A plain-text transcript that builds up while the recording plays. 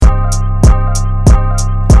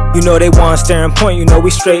You know they want staring point, you know we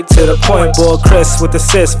straight to the point. Boy Chris with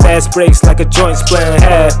assists, fast breaks like a joint split in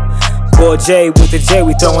half. Boy Jay with the J,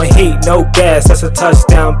 we throwing heat, no gas, that's a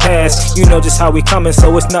touchdown pass. You know just how we coming,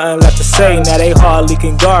 so it's nothing left to say. Now they hardly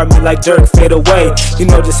can guard me like Dirk fade away. You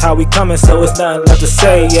know just how we coming, so it's nothing left to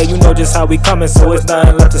say. Yeah, you know just how we coming, so it's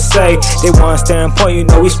nothing left to say. They want staring point, you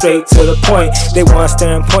know we straight to the point. They want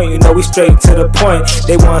staring point, you know we straight to the point.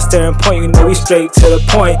 They want staring point, you know we straight to the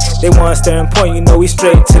point. They want staring point, you know we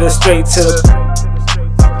straight to the.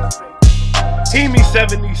 Teamy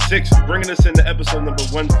 76 bringing us into episode number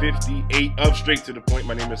 158 of Straight to the Point.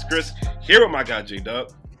 My name is Chris, here with my guy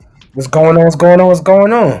J-Dub. What's going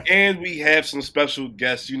on? And we have some special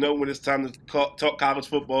guests. You know when it's time to talk college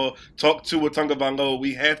football, talk Tua Tagovailoa,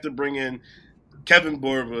 we have to bring in Kevin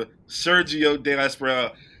Borba, Sergio De La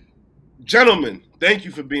Espriella. Gentlemen, thank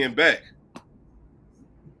you for being back.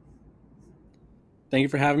 Thank you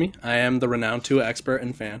for having me. I am the renowned Tua expert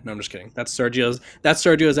and fan. No, I'm just kidding. That's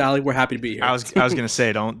Sergio's alley. We're happy to be here. I was gonna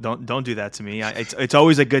say don't do that to me. It's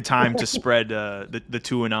always a good time to spread the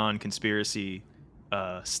Tua and on conspiracy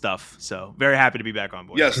stuff. So very happy to be back on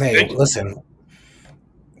board. Yes, hey, listen,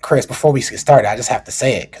 Chris. Before we get started, I just have to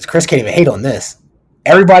say it because Chris can't even hate on this.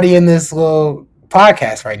 Everybody in this little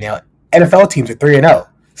podcast right now, NFL teams are 3-0.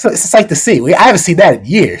 So it's just like to see. I haven't seen that in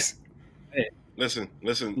years. Listen.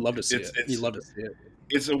 Love to see it. You love to see it.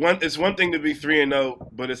 It's one thing to be 3-0,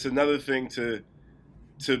 but it's another thing to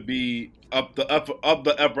be up the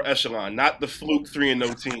upper echelon, not the fluke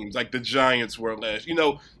 3-0 teams like the Giants were last. You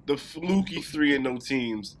know, the fluky 3-0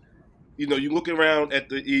 teams. You know, you look around at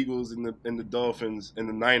the Eagles and the Dolphins and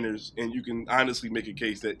the Niners, and you can honestly make a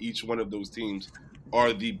case that each one of those teams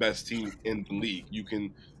are the best team in the league. You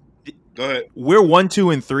can. Go ahead. We're 1, 2,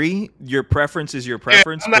 and 3. Your preference is your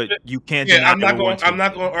preference, but you can't. I'm not going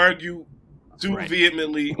to argue too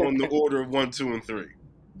vehemently on the order of 1, 2, and 3.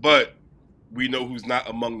 But we know who's not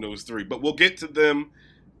among those three. But we'll get to them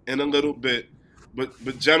in a little bit.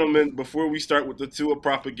 But gentlemen, before we start with the Tua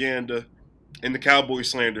propaganda and the Cowboy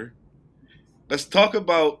slander, let's talk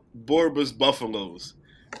about Borba's Buffaloes,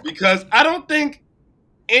 because I don't think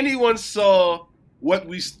anyone saw what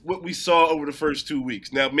we saw over the first 2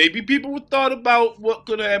 weeks. Now, maybe people would thought about what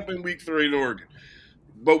could happen week 3 in Oregon,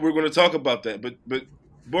 but we're going to talk about that. But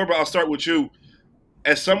Borba, I'll start with you.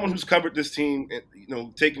 As someone who's covered this team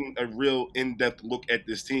and taking a real in-depth look at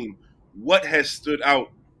this team, what has stood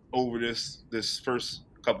out over this first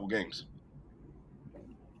couple games?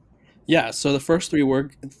 Yeah, so the first 3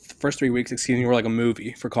 weeks, were like a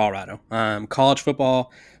movie for Colorado. College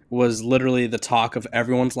football was literally the talk of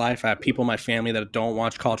everyone's life. I have people in my family that don't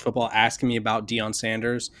watch college football asking me about Deion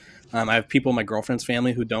Sanders. I have people in my girlfriend's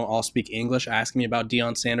family who don't all speak English asking me about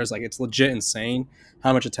Deion Sanders. Like, it's legit insane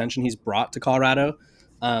how much attention he's brought to Colorado.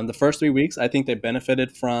 The first 3 weeks, I think they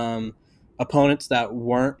benefited from opponents that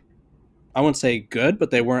weren't, I wouldn't say good,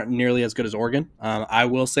 but they weren't nearly as good as Oregon. I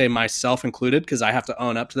will say myself included, because I have to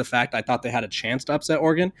own up to the fact I thought they had a chance to upset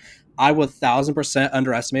Oregon. I 1,000%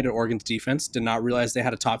 underestimated Oregon's defense, did not realize they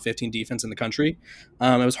had a top 15 defense in the country.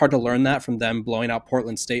 It was hard to learn that from them blowing out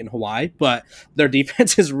Portland State and Hawaii, but their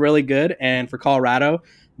defense is really good. And for Colorado,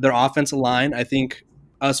 their offensive line, I think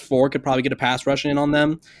us 4 could probably get a pass rush in on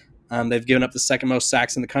them. They've given up the second most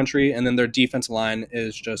sacks in the country, and then their defensive line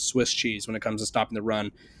is just Swiss cheese when it comes to stopping the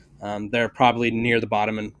run. They're probably near the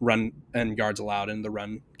bottom in run and yards allowed in the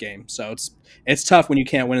run game. So it's tough when you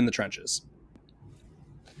can't win in the trenches.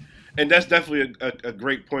 And that's definitely a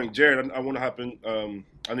great point. Jared, I want to hop in.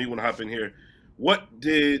 I know you want to hop in here. What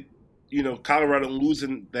did Colorado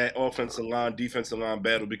losing that offensive line, defensive line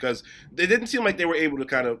battle? Because they didn't seem like they were able to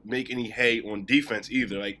kind of make any hay on defense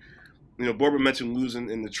either. Like, Borba mentioned losing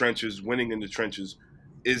in the trenches, winning in the trenches.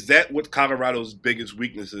 Is that what Colorado's biggest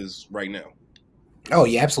weakness is right now? Oh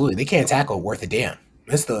yeah, absolutely. They can't tackle worth a damn.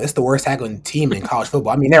 It's the worst tackling team in college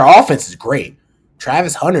football. I mean, their offense is great.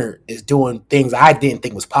 Travis Hunter is doing things I didn't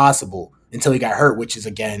think was possible until he got hurt, which is,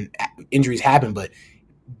 again, injuries happen. But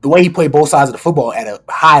the way he played both sides of the football at a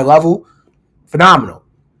high level, phenomenal.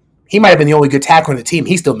 He might have been the only good tackler on the team.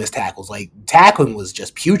 He still missed tackles. Like, tackling was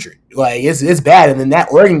just putrid. Like, it's bad. And then that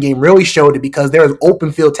Oregon game really showed it, because there was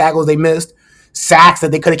open field tackles they missed, sacks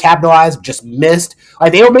that they could have capitalized, just missed.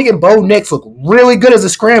 Like, they were making Bo Nix look really good as a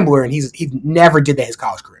scrambler, and he never did that his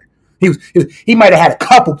college career. He might have had a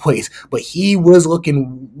couple plays, but he was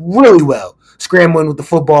looking really well, scrambling with the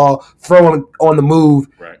football, throwing on the move.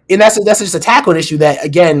 Right. And that's just a tackling issue that,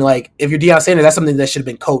 again, like, if you're Deion Sanders, that's something that should have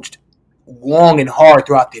been coached long and hard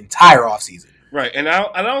throughout the entire offseason. Right. And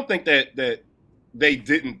I don't think that they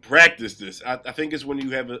didn't practice this. I think it's when you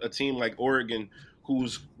have a team like Oregon,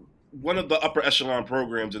 who's one of the upper echelon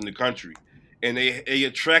programs in the country, and they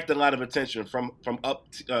attract a lot of attention from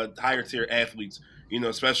higher tier athletes,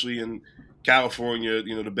 especially in California,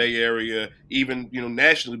 the Bay Area, even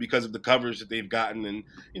nationally because of the coverage that they've gotten, and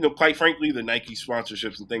quite frankly the Nike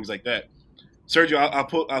sponsorships and things like that. Sergio,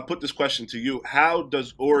 I'll put this question to you: how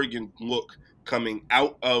does Oregon look coming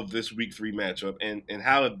out of this Week 3 matchup, and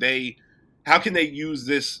how can they use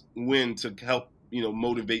this win to help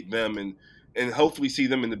motivate them and hopefully see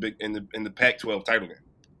them in the Pac-12 title game?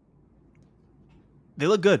 They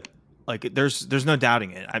look good. Like there's no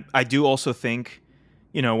doubting it. I do also think,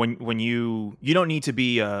 when you don't need to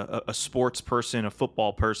be a sports person, a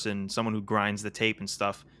football person, someone who grinds the tape and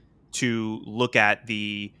stuff to look at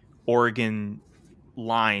the Oregon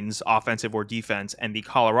lines, offensive or defense, and the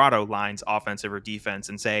Colorado lines, offensive or defense,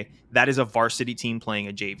 and say that is a varsity team playing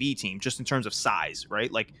a JV team, just in terms of size,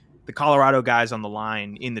 right? Like the Colorado guys on the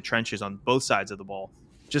line in the trenches on both sides of the ball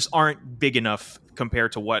just aren't big enough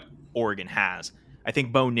compared to what Oregon has. I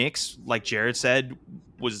think Bo Nix, like Jared said,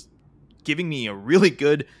 was giving me a really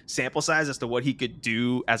good sample size as to what he could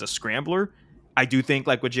do as a scrambler. I do think,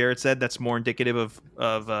 like what Jared said, that's more indicative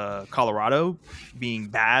of Colorado being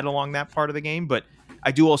bad along that part of the game. But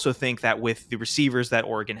I do also think that with the receivers that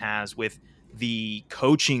Oregon has, with the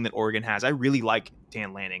coaching that Oregon has, I really like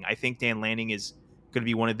Dan Lanning. I think Dan Lanning is going to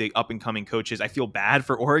be one of the up-and-coming coaches. I feel bad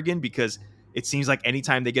for Oregon because it seems like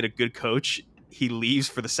anytime they get a good coach, he leaves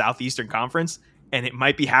for the Southeastern Conference, and it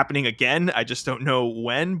might be happening again. I just don't know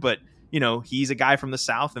when, but he's a guy from the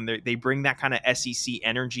South, and they bring that kind of SEC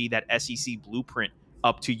energy, that SEC blueprint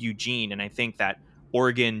up to Eugene. And I think that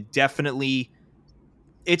Oregon definitely,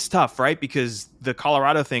 it's tough, right? Because the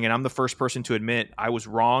Colorado thing, and I'm the first person to admit I was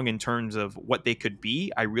wrong in terms of what they could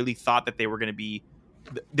be. I really thought that they were going to be,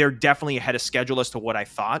 they're definitely ahead of schedule as to what I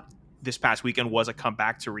thought. This past weekend was a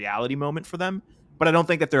comeback to reality moment for them, but I don't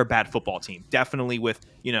think that they're a bad football team. Definitely with,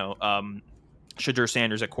 Shadur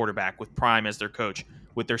Sanders at quarterback, with Prime as their coach,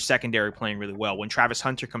 with their secondary playing really well. When Travis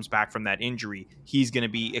Hunter comes back from that injury, he's going to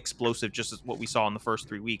be explosive, just as what we saw in the first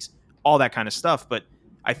 3 weeks, all that kind of stuff. But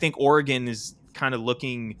I think Oregon is kind of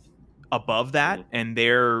looking above that, and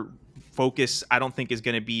their focus, I don't think, is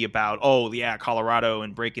going to be about, Colorado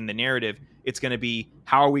and breaking the narrative. It's going to be,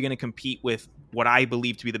 how are we going to compete with what I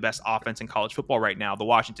believe to be the best offense in college football right now, the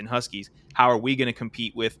Washington Huskies? How are we going to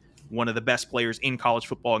compete with one of the best players in college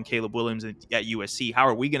football and Caleb Williams at USC? How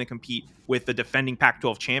are we going to compete with the defending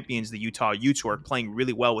Pac-12 champions, the Utah Utes, who are playing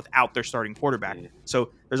really well without their starting quarterback?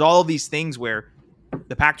 So there's all of these things where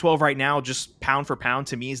the Pac-12 right now, just pound for pound,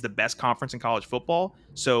 to me, is the best conference in college football.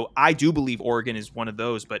 So I do believe Oregon is one of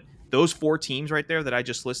those. But those 4 teams right there that I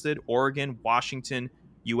just listed, Oregon, Washington,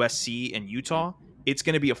 USC, and Utah, it's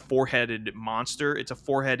going to be a 4-headed monster. It's a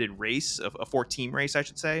 4-headed race, a 4-team race, I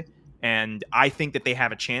should say. And I think that they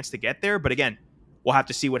have a chance to get there. But again, we'll have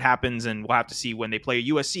to see what happens, and we'll have to see when they play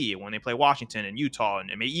USC and when they play Washington and Utah and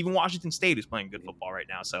maybe even Washington State, who's playing good football right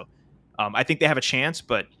now. So I think they have a chance,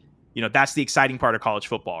 but that's the exciting part of college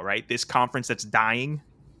football, right? This conference that's dying,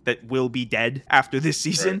 that will be dead after this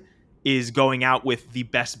season, right, is going out with the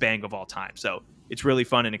best bang of all time. So it's really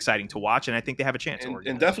fun and exciting to watch, and I think they have a chance.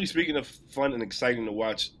 And definitely, speaking of fun and exciting to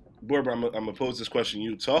watch, Borba, I'm going to pose this question to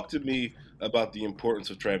you. Talk to me about the importance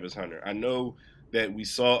of Travis Hunter. I know that we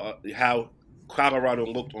saw how Colorado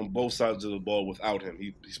looked on both sides of the ball without him.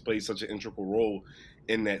 He's played such an integral role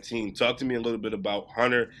in that team. Talk to me a little bit about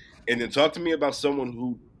Hunter, and then talk to me about someone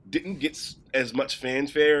who didn't get as much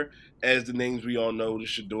fanfare as the names we all know, the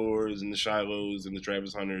Shadors and the Shilohs and the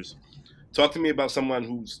Travis Hunters. Talk to me about someone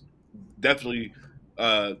who's definitely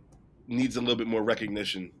needs a little bit more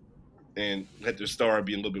recognition and let their star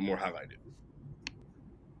be a little bit more highlighted.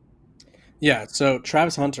 Yeah, so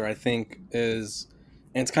Travis Hunter, I think, is,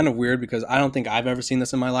 and it's kind of weird because I don't think I've ever seen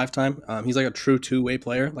this in my lifetime. He's like a true two-way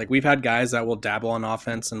player. Like, we've had guys that will dabble on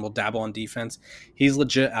offense and will dabble on defense. He's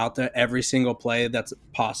legit out there every single play that's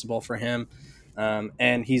possible for him,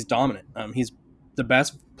 and he's dominant. He's the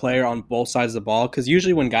best player on both sides of the ball, because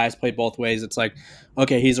usually when guys play both ways, it's like,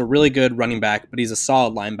 okay, he's a really good running back, but he's a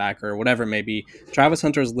solid linebacker or whatever it may be. Travis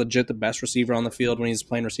Hunter is legit the best receiver on the field when he's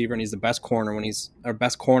playing receiver, and he's the best corner when he's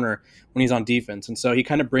on defense. And so he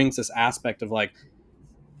kind of brings this aspect of like,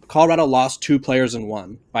 Colorado lost 2 players in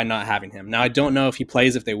one by not having him. Now, I don't know if he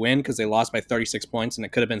plays if they win, because they lost by 36 points, and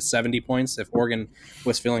it could have been 70 points if Oregon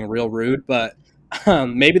was feeling real rude, but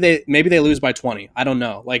maybe they lose by 20. I don't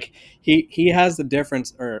know. Like, he has the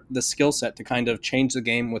difference, or the skill set, to kind of change the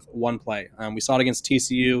game with one play. We saw it against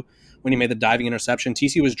TCU when he made the diving interception.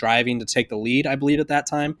 TCU was driving to take the lead, I believe, at that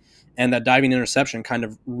time, and that diving interception kind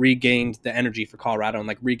of regained the energy for Colorado and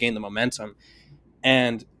like regained the momentum.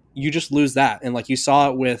 And you just lose that. And like you saw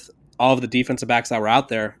it with all of the defensive backs that were out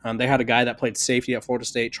there. They had a guy that played safety at Florida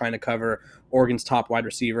State trying to cover Oregon's top wide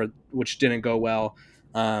receiver, which didn't go well.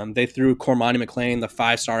 They threw Cormani McClain, the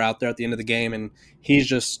 5-star, out there at the end of the game, and he's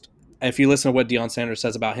just, if you listen to what Deion Sanders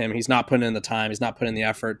says about him, he's not putting in the time, he's not putting in the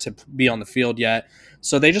effort to be on the field yet.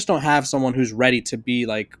 So they just don't have someone who's ready to be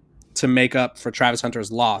like, to make up for Travis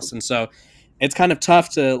Hunter's loss. And so it's kind of tough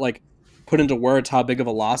to like put into words how big of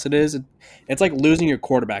a loss it is. It's like losing your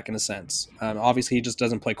quarterback in a sense. Obviously he just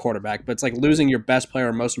doesn't play quarterback, but it's like losing your best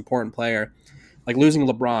player, most important player, like losing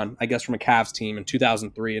LeBron, I guess, from a Cavs team in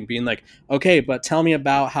 2003 and being like, okay, but tell me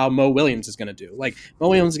about how Mo Williams is going to do. Like, Mo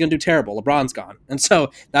Williams is going to do terrible. LeBron's gone. And so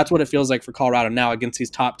that's what it feels like for Colorado now against these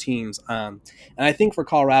top teams. And I think for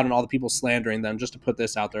Colorado and all the people slandering them, just to put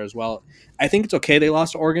this out there as well, I think it's okay they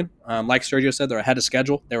lost to Oregon. Like Sergio said, they're ahead of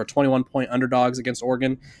schedule. They were 21-point underdogs against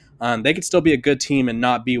Oregon. They could still be a good team and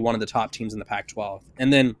not be one of the top teams in the Pac-12.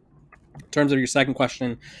 And then in terms of your second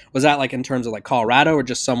question, was that like in terms of like Colorado or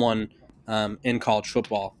just someone in college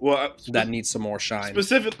football that needs some more shine?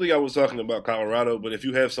 Specifically, I was talking about Colorado, but if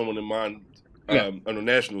you have someone in mind on a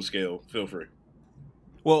national scale, feel free.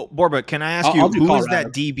 Well, Borba, can I ask you, who is Colorado.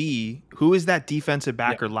 that DB? Who is that defensive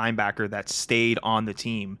back or linebacker that stayed on the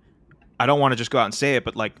team? I don't want to just go out and say it,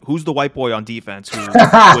 but like, who's the white boy on defense who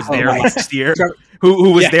was there last year?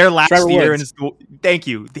 Who was there last Trevor year? Woods. Thank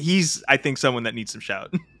you. He's, I think, someone that needs some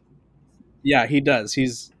shout. Yeah, he does.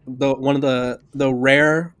 He's one of the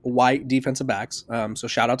rare white defensive backs. So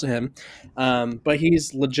shout out to him. But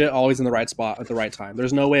he's legit always in the right spot at the right time.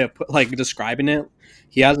 There's no way of describing it.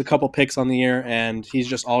 He has a couple picks on the year, and he's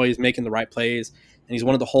just always making the right plays. And he's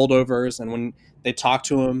one of the holdovers. And when they talk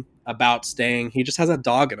to him about staying, he just has that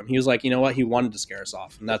dog in him. He was like, you know what? He wanted to scare us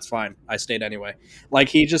off, and that's fine. I stayed anyway. Like,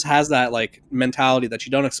 he just has that like mentality that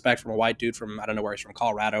you don't expect from a white dude from, I don't know where he's from,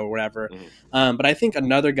 Colorado or whatever. Mm-hmm. But I think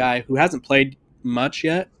another guy who hasn't played much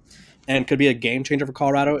yet and could be a game changer for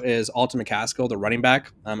Colorado is Alton McCaskill, the running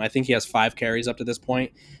back. I think he has 5 carries up to this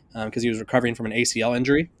point because he was recovering from an ACL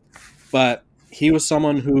injury. But he was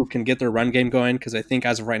someone who can get their run game going because I think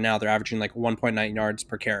as of right now they're averaging like 1.9 yards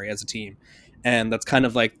per carry as a team. And that's kind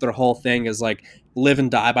of like their whole thing is like live and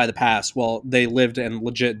die by the pass. Well, they lived and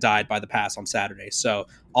legit died by the pass on Saturday. So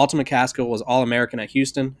Alton McCaskill was All-American at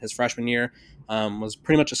Houston his freshman year, was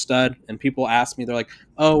pretty much a stud. And people ask me, they're like,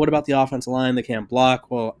 oh, what about the offensive line? They can't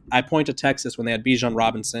block. Well, I point to Texas when they had Bijan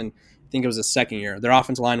Robinson. I think it was his second year. Their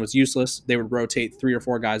offensive line was useless. They would rotate 3 or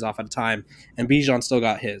 4 guys off at a time, and Bijan still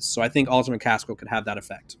got his. So I think Alton McCaskill could have that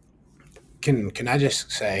effect. Can I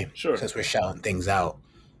just say, sure, since we're shouting things out,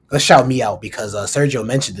 let's shout me out because Sergio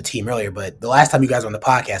mentioned the team earlier, but the last time you guys were on the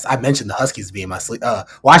podcast, I mentioned the Huskies being my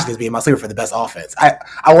Washington's being my sleeper for the best offense.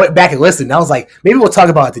 I went back and listened, and I was like, maybe we'll talk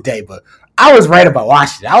about it today, but I was right about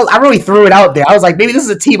Washington. I really threw it out there. I was like, maybe this is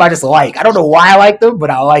a team I just like. I don't know why I like them, but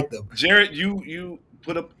I like them. Jared, you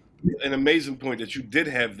put up an amazing point that you did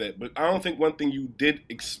have that, but I don't think one thing you did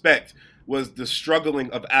expect was the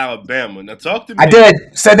struggling of Alabama. Now talk to me. I did.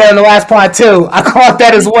 Said that in the last pod too. I caught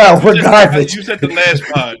that as well. We're garbage. You said the last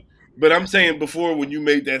pod, but I'm saying before when you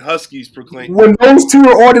made that Huskies proclaim. When those two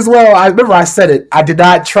were on as well, I remember I said it. I did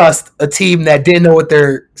not trust a team that didn't know what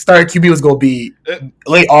their starting QB was going to be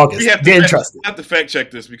late August. Didn't trust it. I have to fact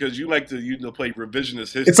check this because you like to play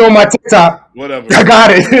revisionist history. It's on my TikTok. Whatever. I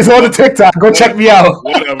got it. It's on the TikTok. Go check me out.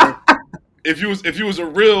 Whatever. If you was a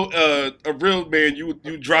real man, you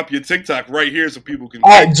drop your TikTok right here so people can.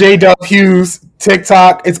 At JW Hughes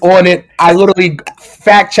TikTok, it's on it. I literally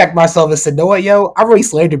fact checked myself and said, "No what, yo, I really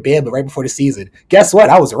slandered Bama right before the season. Guess what?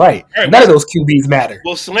 I was right. None of those QBs matter."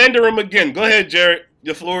 Well, slander him again. Go ahead, Jared.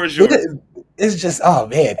 The floor is yours. It's just, oh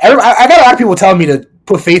man, I got a lot of people telling me to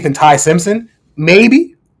put faith in Ty Simpson.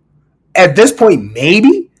 Maybe at this point,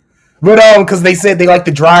 maybe. But because they said they liked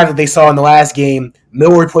the drive that they saw in the last game.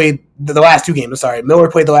 Millward played the last 2 games. I'm sorry,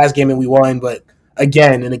 Millward played the last game and we won. But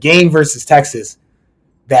again, in a game versus Texas,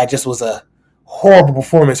 that just was a horrible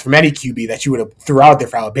performance from any QB that you would have threw out there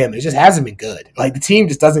for Alabama. It just hasn't been good. Like the team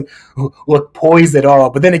just doesn't look poised at all.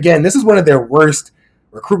 But then again, this is one of their worst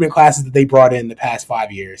recruitment classes that they brought in the past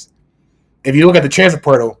 5 years. If you look at the transfer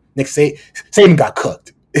portal, Nick Saban got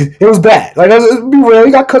cooked. It was bad. Like, let's be real,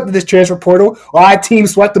 he got cooked in this transfer portal. A lot of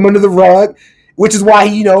teams swept him under the rug, which is why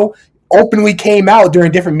he, openly came out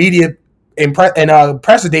during different media and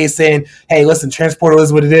presser days saying, "Hey, listen, transfer portal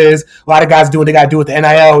is what it is. A lot of guys do what they got to do with the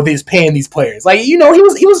NIL. They're just paying these players." Like, he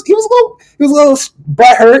was a little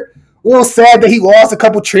butthurt, a little sad that he lost a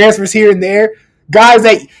couple transfers here and there, guys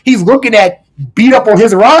that he's looking at beat up on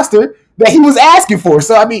his roster that he was asking for.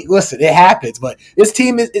 So I mean, listen, it happens, but this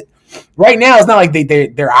team is. Right now, it's not like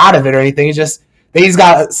they're out of it or anything. It's just they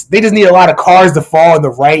just need a lot of cards to fall in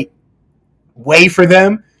the right way for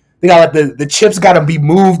them They got like the chips got to be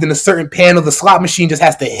moved in a certain panel. The slot machine just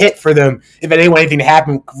has to hit for them if they want anything to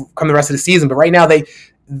happen come the rest of the season. But right now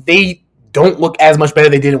they don't look as much better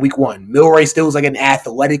than they did in week 1. Milroy still is like an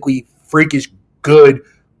athletically freakish good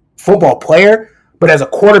football player, but as a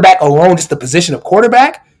quarterback alone, just the position of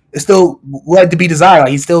quarterback is still led to be desired.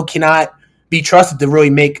 Like, he still cannot be trusted to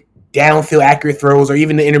really make downfield accurate throws or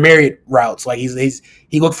even the intermediate routes. Like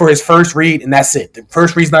he looked for his first read and that's it. The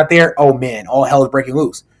first read's not there. Oh man, all hell is breaking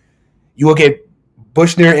loose. You look at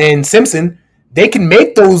Bushner and Simpson, they can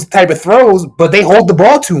make those type of throws, but they hold the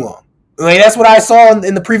ball too long. Like, that's what I saw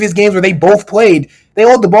in the previous games where they both played. They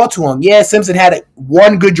hold the ball too long. Yeah, Simpson had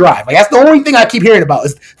one good drive. Like, that's the only thing I keep hearing about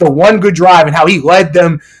is the one good drive and how he led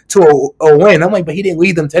them to a win. I'm like, but he didn't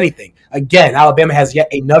lead them to anything. Again, Alabama has yet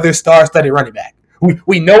another star-studded running back.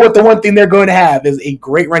 We know what the one thing they're going to have is a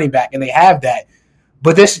great running back, and they have that.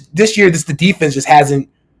 But this year, the defense just hasn't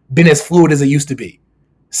been as fluid as it used to be.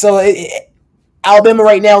 So Alabama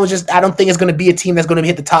right now is just, I don't think it's going to be a team that's going to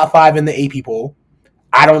hit the top 5 in the AP poll.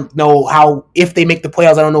 I don't know if they make the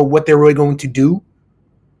playoffs, I don't know what they're really going to do.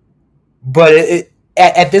 But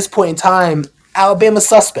at this point in time, Alabama's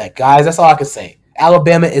suspect, guys. That's all I can say.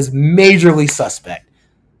 Alabama is majorly suspect.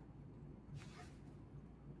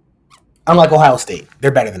 Unlike Ohio State,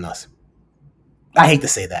 they're better than us. I hate to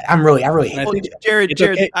say that. I really hate it. Jared,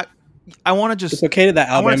 okay. I want to just. It's okay that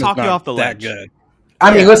Alabama's talk you not off the that ledge. good.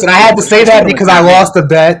 I mean, listen, I had to say that because I lost a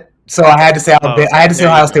bet, so I had to say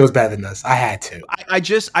Ohio State was better than us. I had to. I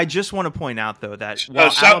just want to point out though that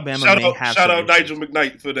while Alabama may have shout out Nigel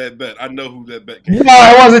McKnight for that bet. I know who that bet came. No,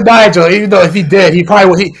 it wasn't Nigel. Even though if he did, he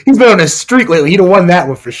probably he's been on a streak lately. He'd have won that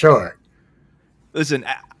one for sure. Listen,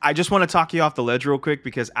 I just want to talk you off the ledge real quick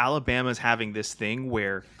because Alabama's having this thing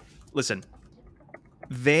where, listen,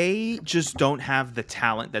 they just don't have the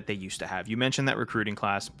talent that they used to have. You mentioned that recruiting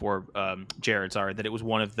class for Jared, that it was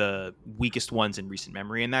one of the weakest ones in recent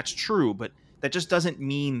memory, and that's true, but that just doesn't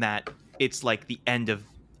mean that it's like the end of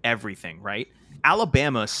everything, right?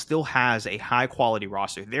 Alabama still has a high-quality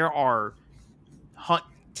roster. There are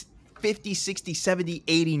 50, 60, 70,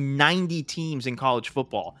 80, 90 teams in college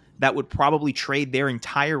football that would probably trade their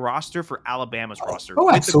entire roster for Alabama's roster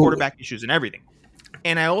with the quarterback issues and everything.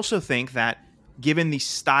 And I also think that given the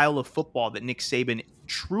style of football that Nick Saban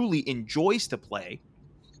truly enjoys to play,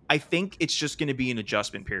 I think it's just going to be an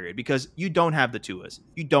adjustment period because you don't have the Tuas.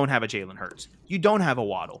 You don't have a Jalen Hurts. You don't have a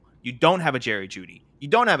Waddle. You don't have a Jerry Jeudy. You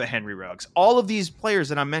don't have a Henry Ruggs. All of these players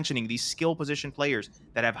that I'm mentioning, these skill position players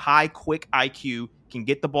that have high, quick IQ, can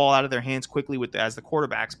get the ball out of their hands quickly as the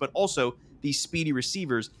quarterbacks, but also these speedy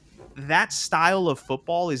receivers. That style of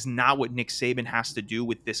football is not what Nick Saban has to do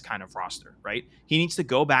with this kind of roster, right? He needs to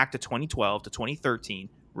go back to 2012 to 2013,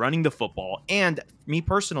 running the football. And me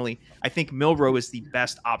personally, I think Milroe is the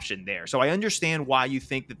best option there. So I understand why you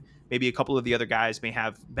think that maybe a couple of the other guys may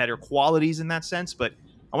have better qualities in that sense, but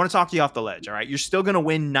I want to talk to you off the ledge, all right? You're still going to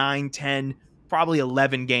win 9, 10, probably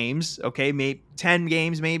 11 games, okay? Maybe 10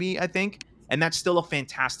 games maybe, I think. And that's still a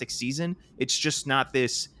fantastic season. It's just not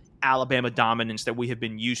this Alabama dominance that we have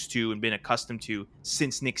been used to and been accustomed to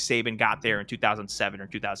since Nick Saban got there in 2007 or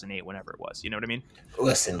 2008, whenever it was. You know what I mean?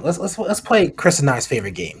 Listen, let's play Chris and I's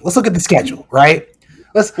favorite game. Let's look at the schedule, right?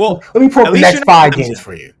 Let me pull up the next 5 games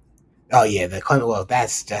for you. Oh yeah, the Clemson. Well,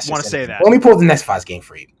 that's want to say that. Let me pull up the next 5 game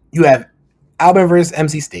for you. You have Alabama versus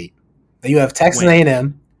NC State. Then you have Texas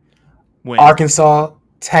A&M, Arkansas,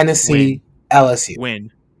 Tennessee, LSU.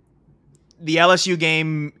 Win. The LSU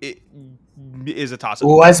game is a toss-up.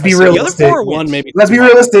 Well, let's be realistic. Let's be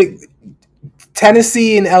realistic.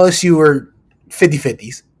 Tennessee and LSU are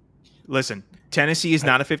 50-50s. Listen, Tennessee is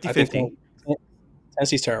not a 50-50.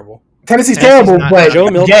 Tennessee's terrible. Tennessee's terrible, but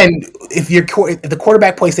again, if the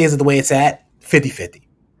quarterback play stays the way it's at, 50-50.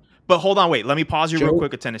 But hold on, wait. Let me pause you real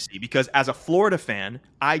quick at Tennessee because as a Florida fan,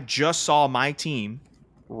 I just saw my team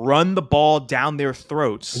run the ball down their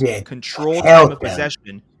throats, control time of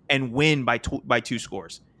possession, and win by 2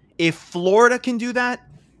 scores. If Florida can do that,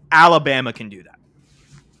 Alabama can do that.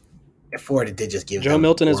 If Florida did just give Joe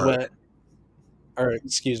Milton is what, or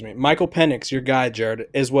excuse me, Michael Penix, your guy, Jared,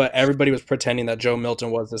 is what everybody was pretending that Joe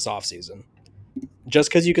Milton was this offseason. Just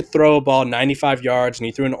because you could throw a ball 95 yards and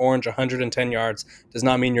you threw an orange 110 yards does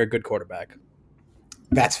not mean you're a good quarterback.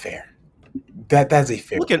 That's fair. That's a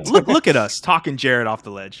fair. Look at us talking Jared off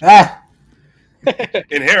the ledge.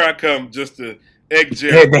 And here I come just to egg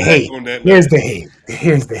Jared on that. Here's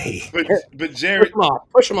the hate. But Jared,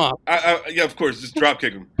 push him off. Yeah, of course, just drop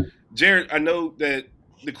kick him. Jared, I know that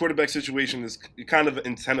the quarterback situation is kind of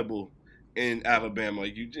untenable in Alabama.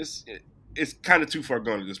 It's kind of too far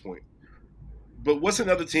gone at this point. But what's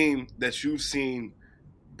another team that you've seen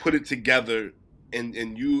put it together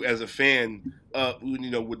and you as a fan,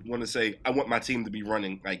 would want to say, I want my team to be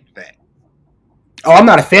running like that. Oh, I'm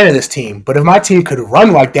not a fan of this team, but if my team could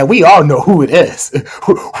run like that, we all know who it is.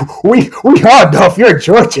 We all know if you're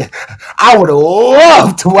Georgia, I would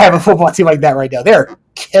love to have a football team like that right now. They're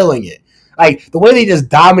killing it. Like the way they just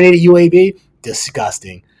dominated UAB,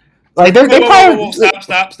 disgusting. Like they probably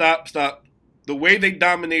Stop. The way they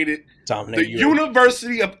dominated the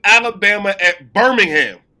University of Alabama at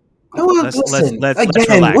Birmingham. Let's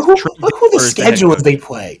again, relax. Look who the schedules they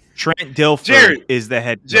play. Trent Dilfer is the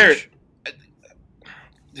head coach. Jared,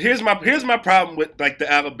 here's my problem with like the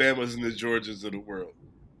Alabamas and the Georgias of the world.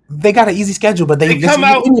 They got an easy schedule, but they come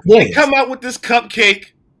out with this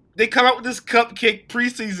cupcake. They come out with this cupcake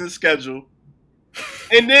preseason schedule.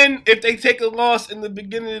 And then if they take a loss in the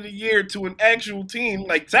beginning of the year to an actual team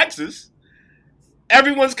like Texas,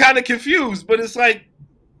 everyone's kind of confused. But it's like,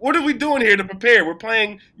 what are we doing here to prepare? We're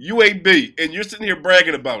playing UAB, and you're sitting here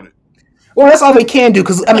bragging about it. Well, that's all they can do.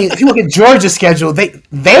 Because I mean, if you look at Georgia's schedule, they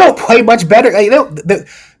don't play much better. Like,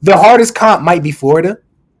 the hardest comp might be Florida,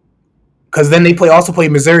 because then they also play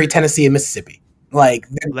Missouri, Tennessee, and Mississippi. Like,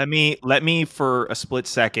 let me for a split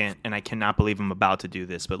second, and I cannot believe I'm about to do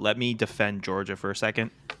this, but let me defend Georgia for a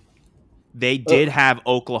second. They did have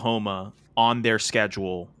Oklahoma on their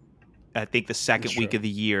schedule, I think the second week of the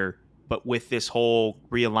year, but with this whole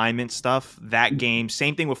realignment stuff, that game,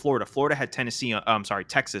 same thing with Florida. Florida had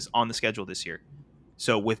Texas on the schedule this year.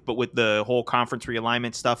 So with the whole conference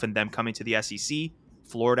realignment stuff and them coming to the SEC,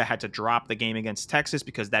 Florida had to drop the game against Texas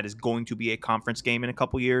because that is going to be a conference game in a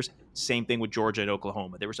couple years. Same thing with Georgia and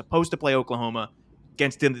Oklahoma. They were supposed to play Oklahoma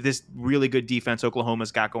against this really good defense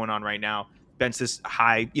Oklahoma's got going on right now. Against this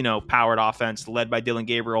high, powered offense led by Dylan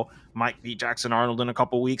Gabriel. Might beat Jackson Arnold in a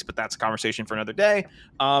couple weeks, but that's a conversation for another day.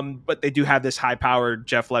 But they do have this high-powered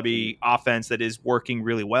Jeff Lebby offense that is working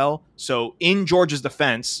really well. So in Georgia's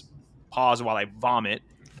defense, pause while I vomit,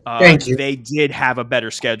 Thank you. They did have a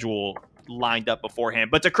better schedule lined up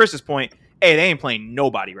beforehand. But to Chris's point, hey, they ain't playing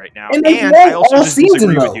nobody right now. And I also all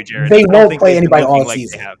season, with you, Jared. They won't play anybody all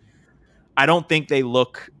season. I don't think they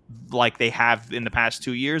look like they have in the past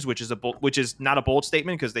 2 years, which is not a bold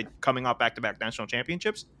statement because they're coming off back-to-back national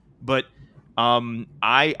championships. But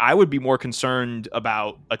I would be more concerned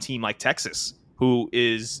about a team like Texas, who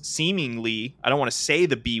is seemingly, I don't want to say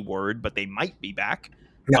the B word, but they might be back.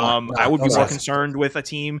 I would be more concerned with a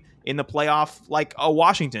team in the playoff like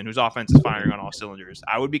Washington, whose offense is firing on all cylinders.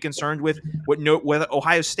 I would be concerned with what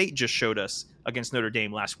Ohio State just showed us against Notre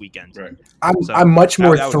Dame last weekend. Right. I'm much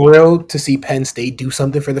more thrilled to see Penn State do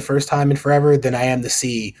something for the first time in forever than I am to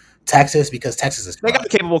see Texas, because Texas is they got a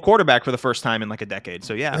capable quarterback for the first time in like a decade.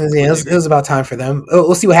 So yeah, it was about time for them.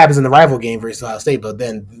 We'll see what happens in the rival game versus Ohio State, but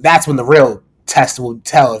then that's when the real test will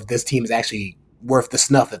tell if this team is actually worth the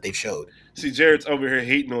snuff that they've showed. See, Jared's over here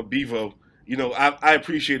hating on Bevo. I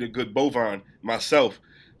appreciate a good bovine myself.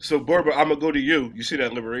 So, Borba, I'm going to go to you. You see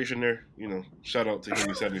that liberation there? Shout out to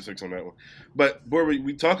Huey 76 on that one. But, Borba,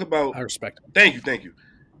 we talk about – I respect it. Thank you.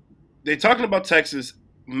 They're talking about Texas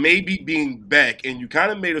maybe being back, and you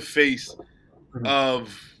kind of made a face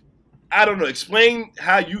of – I don't know. Explain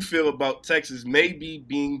how you feel about Texas maybe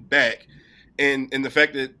being back and the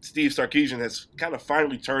fact that Steve Sarkisian has kind of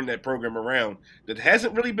finally turned that program around that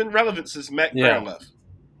hasn't really been relevant since Matt Brown left.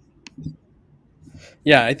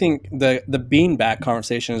 Yeah, I think the being back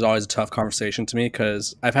conversation is always a tough conversation to me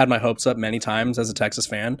because I've had my hopes up many times as a Texas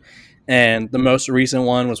fan. And the most recent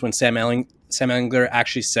one was when Sam Ehlinger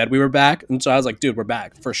actually said we were back. And so I was like, dude, we're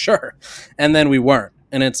back for sure. And then we weren't.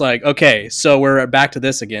 And it's like, okay, so we're back to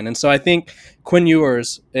this again. And so I think Quinn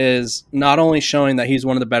Ewers is not only showing that he's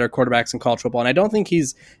one of the better quarterbacks in college football, and I don't think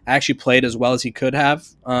he's actually played as well as he could have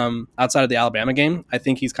outside of the Alabama game. I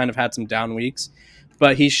think he's kind of had some down weeks.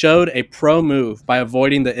 But he showed a pro move by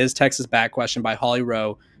avoiding the "Is Texas back?" question by Holly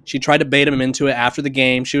Rowe. She tried to bait him into it after the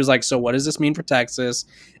game. She was like, so what does this mean for Texas?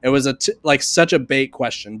 It was such a bait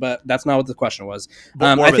question, but that's not what the question was.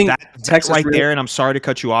 I think that Texas right there, and I'm sorry to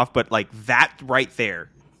cut you off, but like that right there,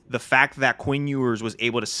 the fact that Quinn Ewers was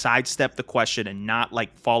able to sidestep the question and not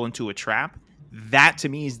like fall into a trap, that to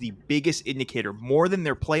me is the biggest indicator, more than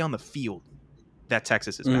their play on the field, that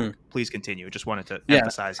Texas is back. Please continue. Just wanted to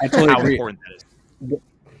emphasize how important that is.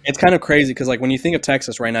 It's kind of crazy because, like, when you think of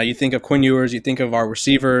Texas right now, you think of Quinn Ewers, you think of our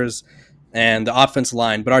receivers and the offensive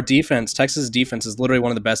line. But our defense, Texas' defense, is literally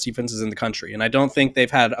one of the best defenses in the country. And I don't think they've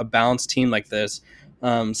had a balanced team like this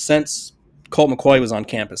since Colt McCoy was on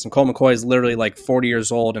campus. And Colt McCoy is literally like 40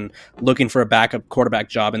 years old and looking for a backup quarterback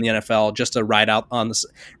job in the NFL just to ride out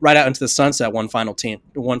into the sunset one final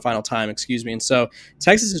time. And so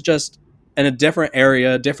Texas is just in a different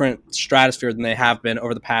area, different stratosphere than they have been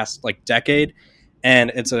over the past like decade.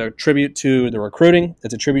 And it's a tribute to the recruiting.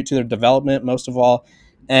 It's a tribute to their development, most of all.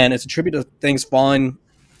 And it's a tribute to things falling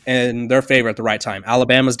in their favor at the right time.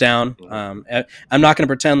 Alabama's down. I'm not going to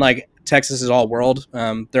pretend like Texas is all world.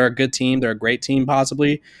 They're a good team. They're a great team,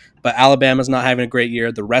 possibly. But Alabama's not having a great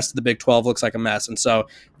year. The rest of the Big 12 looks like a mess. And so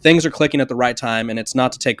things are clicking at the right time. And it's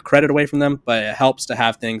not to take credit away from them, but it helps to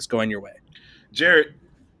have things going your way. Jared,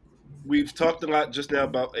 we've talked a lot just now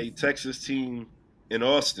about a Texas team in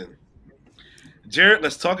Austin. Jared,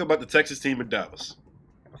 let's talk about the Texas team in Dallas.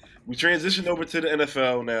 We transition over to the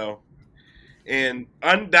NFL now, and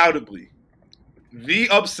undoubtedly, the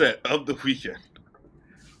upset of the weekend,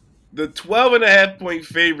 the 12.5-point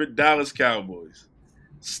favorite Dallas Cowboys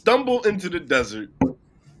stumble into the desert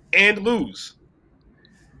and lose,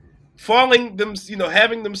 having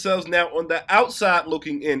themselves now on the outside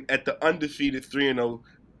looking in at the undefeated 3-0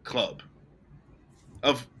 club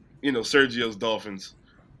of Sergio's Dolphins,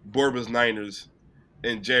 Borba's Niners,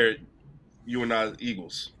 and Jared, you and I's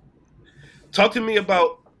Eagles. Talk to me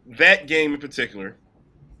about that game in particular,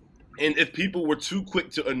 and if people were too quick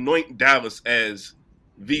to anoint Dallas as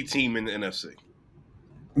the team in the NFC.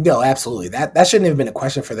 No, absolutely. That shouldn't have been a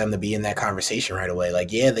question for them to be in that conversation right away.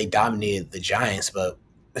 Like, yeah, they dominated the Giants, but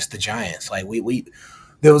it's the Giants. Like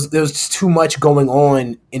there was just too much going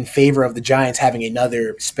on in favor of the Giants having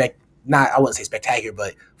another I wouldn't say spectacular,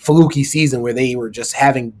 but fluky season where they were just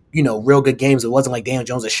having, real good games. It wasn't like Daniel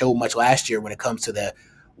Jones that showed much last year when it comes to the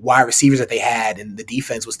wide receivers that they had, and the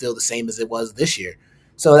defense was still the same as it was this year.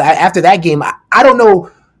 So after that game, I don't know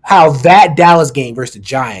how that Dallas game versus the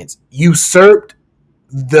Giants usurped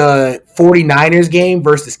the 49ers game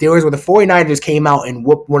versus the Steelers, where the 49ers came out and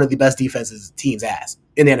whooped one of the best defenses team's ass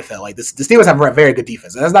in the NFL. Like the Steelers have a very good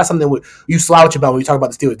defense. And that's not something you slouch about when you talk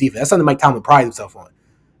about the Steelers defense. That's something Mike Tomlin prides himself on.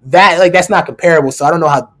 That's not comparable. So I don't know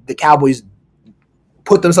how the Cowboys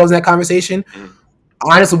put themselves in that conversation.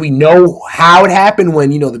 Honestly, we know how it happened when,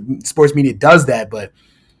 the sports media does that, but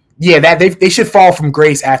yeah, that they should fall from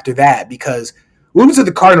grace after that, because losing to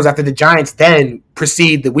the Cardinals after the Giants then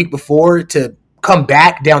proceed the week before to come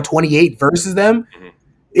back down 28 versus them,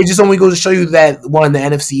 it just only goes to show you that the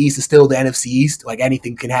NFC East is still the NFC East. Like,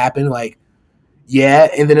 anything can happen. Like, yeah,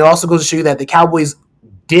 and then it also goes to show you that the Cowboys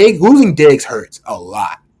losing Diggs hurts a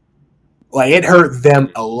lot. Like, it hurt them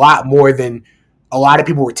a lot more than a lot of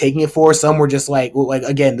people were taking it for. Some were just like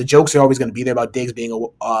again, the jokes are always going to be there about Diggs being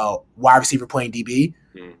a wide receiver playing DB.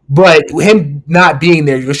 But him not being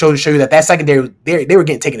there goes to show you that secondary, they were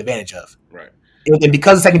getting taken advantage of. Right. And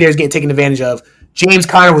because the secondary is getting taken advantage of, James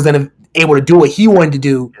Conner was then able to do what he wanted to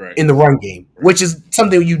do in the run game, which is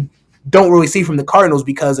something you don't really see from the Cardinals,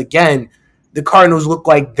 because, again, the Cardinals look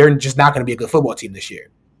like they're just not going to be a good football team this year.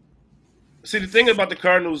 See, the thing about the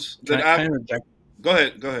Cardinals that Go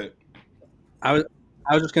ahead. I was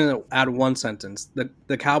just going to add one sentence.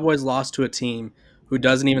 The Cowboys lost to a team who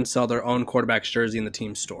doesn't even sell their own quarterback's jersey in the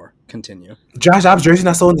team store. Continue. Josh Dobbs' jersey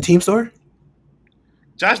not sold in the team store?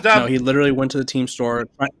 Josh Dobbs. No, he literally went to the team store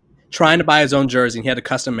trying to buy his own jersey, and he had to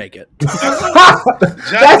custom make it.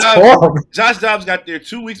 Josh Dobbs got there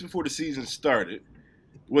 2 weeks before the season started.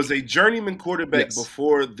 Was a journeyman quarterback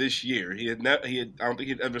before this year. I don't think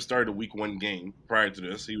he'd ever started a week 1 game prior to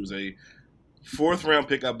this. He was a 4th round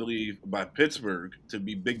pick, I believe, by Pittsburgh to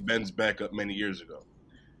be Big Ben's backup many years ago.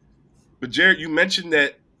 But Jared, you mentioned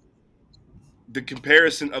that the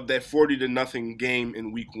comparison of that 40-0 game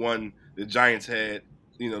in week 1, the Giants had,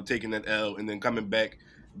 taking that L and then coming back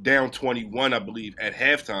down 21, I believe, at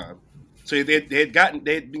halftime. So they had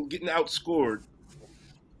been getting outscored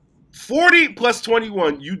 40 plus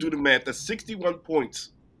 21. You do the math. That's 61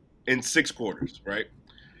 points in 6 quarters, right?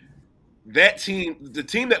 That team, the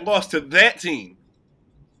team that lost to that team,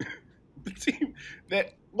 the team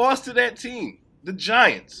that lost to that team, the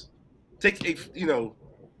Giants, the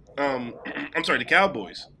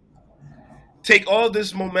Cowboys take all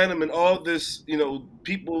this momentum and all this,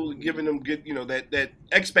 people giving them good, that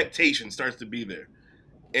expectation starts to be there.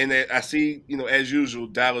 And that I see, as usual,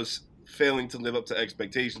 Dallas failing to live up to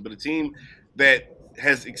expectations, but a team that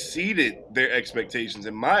has exceeded their expectations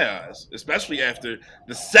in my eyes, especially after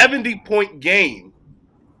the 70-point game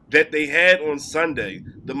that they had on Sunday.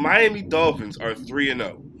 The Miami Dolphins are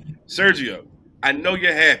 3-0. Sergio, I know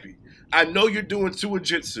you're happy. I know you're doing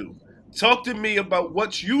jiu-jitsu. Talk to me about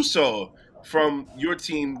what you saw from your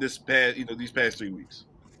team these past 3 weeks.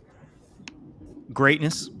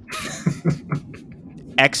 Greatness,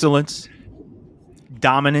 excellence,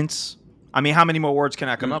 dominance. I mean, how many more words can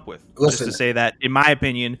I come up with? Listen, just to say that, in my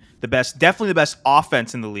opinion, definitely the best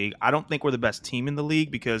offense in the league. I don't think we're the best team in the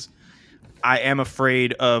league, because I am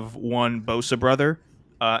afraid of one Bosa brother,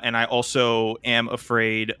 and I also am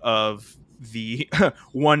afraid of the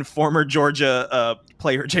one former Georgia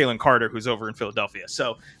player, Jalen Carter, who's over in Philadelphia.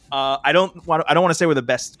 So I don't want to say we're the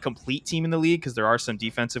best complete team in the league because there are some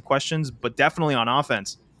defensive questions, but definitely on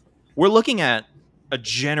offense, we're looking at a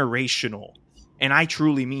generational, and I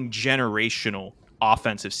truly mean generational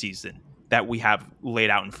offensive season that we have laid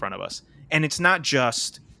out in front of us. And it's not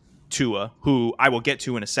just Tua, who I will get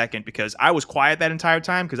to in a second because I was quiet that entire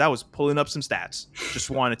time because I was pulling up some stats. Just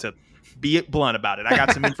wanted to be blunt about it. I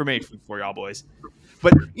got some information for y'all boys.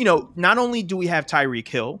 But, not only do we have Tyreek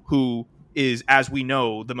Hill, who is, as we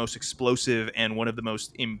know, the most explosive and one of the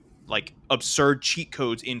most absurd cheat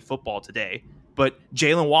codes in football today, but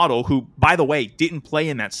Jalen Waddle, who, by the way, didn't play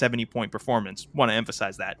in that 70-point performance. Want to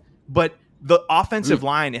emphasize that. But the offensive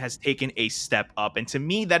line has taken a step up. And to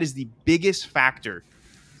me, that is the biggest factor,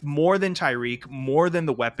 more than Tyreek, more than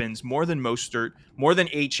the weapons, more than Mostert, more than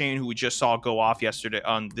A-Chain, who we just saw go off yesterday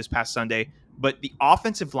on this past Sunday. But the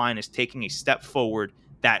offensive line is taking a step forward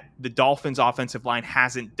that the Dolphins' offensive line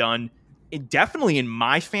hasn't done. Definitely in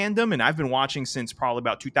my fandom, and I've been watching since probably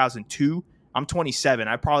about 2002. I'm 27.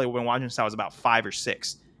 I've probably been watching since I was about 5 or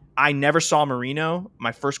 6. I never saw Marino.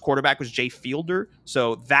 My first quarterback was Jay Fielder.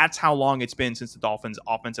 So that's how long it's been since the Dolphins'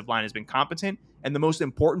 offensive line has been competent. And the most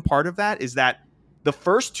important part of that is that the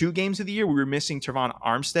first 2 games of the year, we were missing Trevon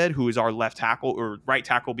Armstead, who is our left tackle or right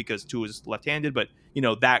tackle because Tua is left-handed. But,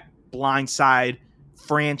 that blind side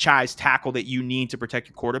franchise tackle that you need to protect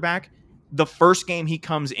your quarterback. The first game he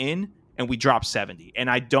comes in, and we dropped 70. And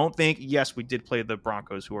I don't think, yes, we did play the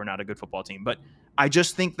Broncos, who are not a good football team, but I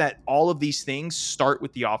just think that all of these things start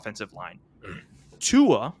with the offensive line.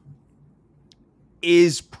 Tua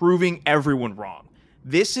is proving everyone wrong.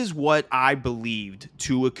 This is what I believed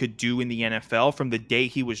Tua could do in the NFL from the day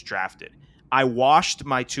he was drafted. I washed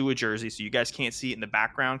my Tua jersey, so you guys can't see it in the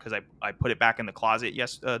background because I put it back in the closet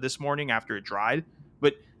this morning after it dried.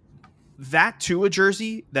 But that Tua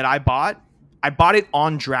jersey that I bought it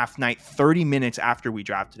on draft night 30 minutes after we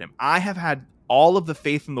drafted him. I have had all of the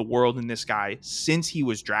faith in the world in this guy since he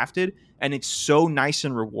was drafted, and it's so nice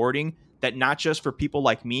and rewarding that not just for people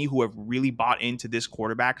like me who have really bought into this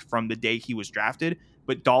quarterback from the day he was drafted,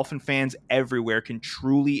 but Dolphin fans everywhere can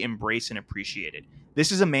truly embrace and appreciate it.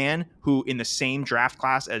 This is a man who, in the same draft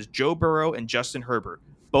class as Joe Burrow and Justin Herbert,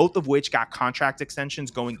 both of which got contract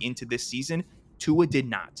extensions going into this season, Tua did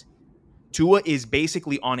not. Tua is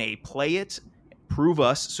basically on a play it, prove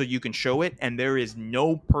us so you can show it, and there is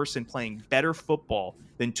no person playing better football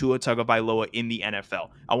than Tua Tagovailoa in the NFL.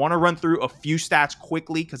 I want to run through a few stats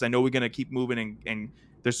quickly because I know we're going to keep moving and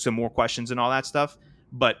there's some more questions and all that stuff.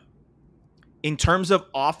 But in terms of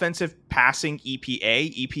offensive passing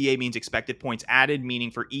EPA means expected points added,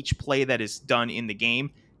 meaning for each play that is done in the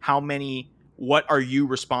game, how many points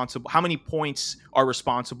are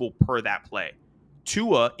responsible per that play.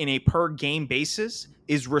 Tua, in a per game basis,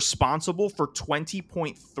 is responsible for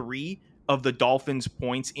 20.3 of the Dolphins'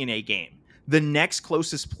 points in a game. The next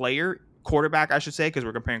closest quarterback, I should say, because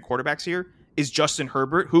we're comparing quarterbacks here, is Justin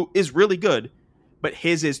Herbert, who is really good, but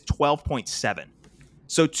his is 12.7.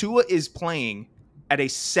 So Tua is playing at a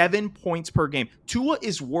 7 points per game. Tua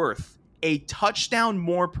is worth a touchdown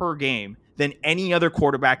more per game than any other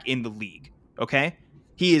quarterback in the league, okay?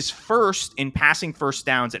 He is first in passing first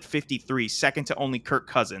downs at 53, second to only Kirk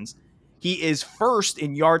Cousins. He is first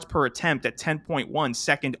in yards per attempt at 10.1,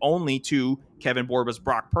 second only to Kevin Borba's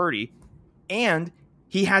Brock Purdy. And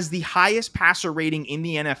he has the highest passer rating in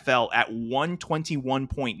the NFL at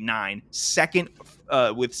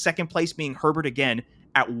 121.9, with second place being Herbert again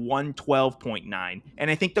at 112.9.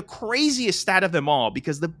 And I think the craziest stat of them all,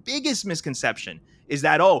 because the biggest misconception is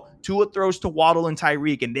that, Tua throws to Waddle and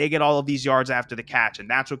Tyreek and they get all of these yards after the catch, and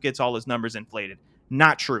that's what gets all his numbers inflated.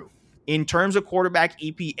 Not true. In terms of quarterback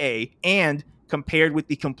EPA and compared with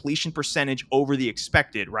the completion percentage over the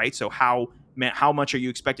expected, right? So how much are you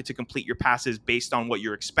expected to complete your passes based on what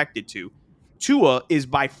you're expected to? Tua is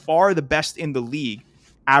by far the best in the league,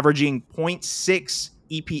 averaging 0.6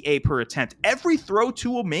 EPA per attempt. Every throw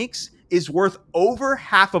Tua makes is worth over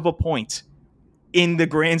half of a point in the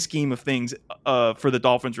grand scheme of things for the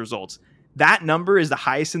Dolphins results. That number is the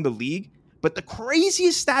highest in the league, but the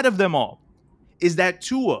craziest stat of them all is that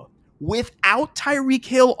Tua, without Tyreek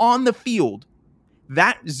Hill on the field,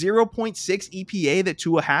 that 0.6 EPA that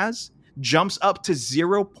Tua has jumps up to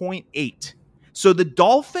 0.8. So the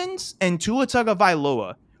Dolphins and Tua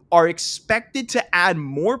Tagovailoa are expected to add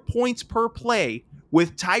more points per play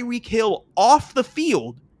with Tyreek Hill off the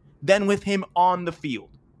field than with him on the field.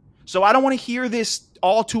 So I don't want to hear this,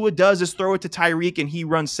 all Tua does is throw it to Tyreek and he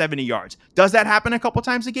runs 70 yards. Does that happen a couple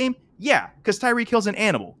times a game? Yeah, because Tyreek Hill's an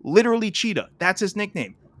animal, literally cheetah. That's his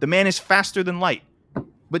nickname. The man is faster than light.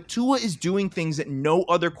 But Tua is doing things that no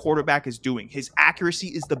other quarterback is doing. His accuracy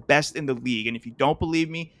is the best in the league. And if you don't believe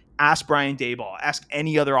me, ask Brian Daboll, ask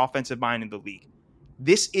any other offensive mind in the league.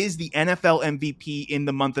 This is the NFL MVP in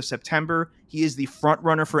the month of September. He is the front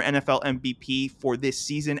runner for NFL MVP for this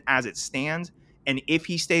season as it stands. And if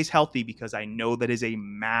he stays healthy, because I know that is a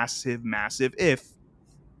massive, massive if,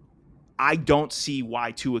 I don't see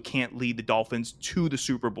why Tua can't lead the Dolphins to the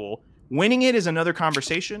Super Bowl. Winning it is another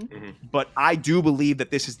conversation, but I do believe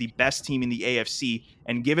that this is the best team in the AFC.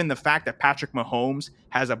 And given the fact that Patrick Mahomes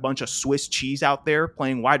has a bunch of Swiss cheese out there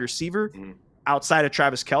playing wide receiver outside of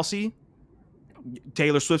Travis Kelce,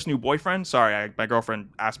 Taylor Swift's new boyfriend. Sorry, my girlfriend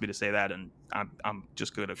asked me to say that, and I'm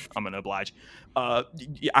gonna oblige.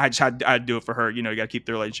 I'd do it for her. You got to keep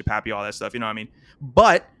the relationship happy, all that stuff. You know what I mean?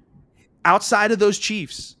 But outside of those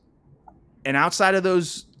Chiefs, and outside of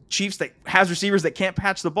those Chiefs that has receivers that can't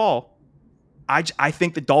patch the ball, I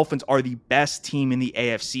think the Dolphins are the best team in the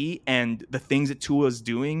AFC, and the things that Tua is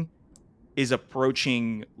doing is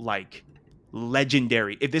approaching like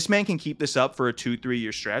legendary. If this man can keep this up for a 2-3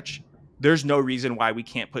 year stretch, there's no reason why we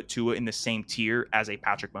can't put Tua in the same tier as a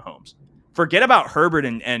Patrick Mahomes. Forget about Herbert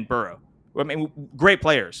and Burrow. I mean, great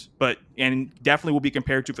players, and definitely will be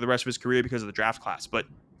compared to for the rest of his career because of the draft class. But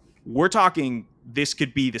we're talking this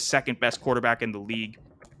could be the second best quarterback in the league.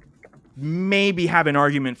 Maybe have an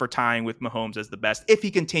argument for tying with Mahomes as the best if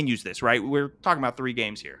he continues this, right? We're talking about 3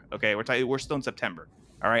 games here. Okay, we're still in September.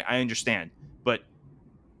 All right, I understand. But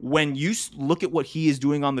when you look at what he is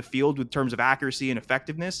doing on the field in terms of accuracy and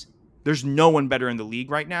effectiveness, there's no one better in the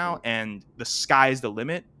league right now, and the sky is the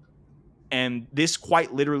limit. And this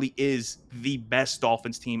quite literally is the best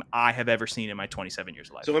Dolphins team I have ever seen in my 27 years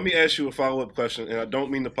of life. So let me ask you a follow-up question, and I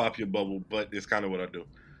don't mean to pop your bubble, but it's kind of what I do.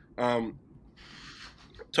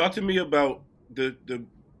 Talk to me about because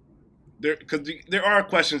there are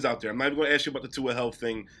questions out there. I'm not even going to ask you about the Tua health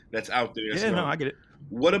thing that's out there. Yeah, no, I get it.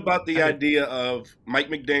 What about the idea of Mike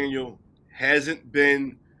McDaniel hasn't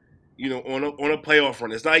been, on a playoff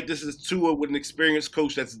run? It's not like this is Tua with an experienced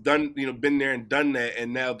coach that's done, been there and done that,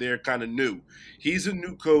 and now they're kind of new. He's a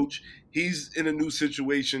new coach. He's in a new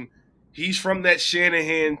situation. He's from that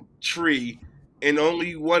Shanahan tree, and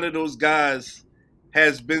only one of those guys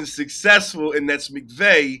has been successful, and that's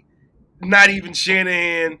McVay. Not even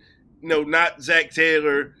Shanahan, not Zach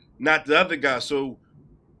Taylor, not the other guy. So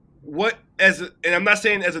and I'm not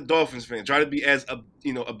saying as a Dolphins fan, try to be as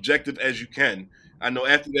objective as you can. I know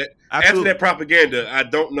after that propaganda, I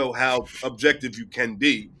don't know how objective you can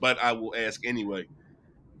be, but I will ask anyway.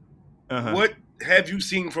 What have you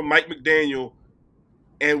seen from Mike McDaniel,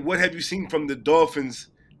 and what have you seen from the Dolphins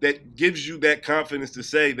that gives you that confidence to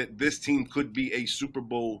say that this team could be a Super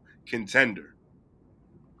Bowl contender?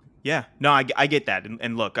 Yeah, no, I get that.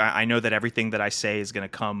 And look, I know that everything that I say is going to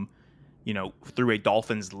come, through a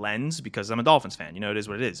Dolphins lens because I'm a Dolphins fan. It is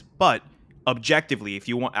what it is. But objectively, if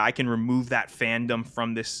you want, I can remove that fandom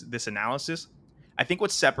from this analysis. I think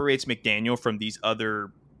what separates McDaniel from these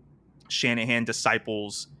other Shanahan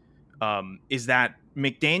disciples is that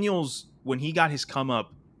McDaniel's, when he got his come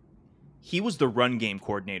up, he was the run game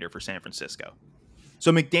coordinator for San Francisco.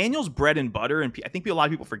 So McDaniel's bread and butter, and I think a lot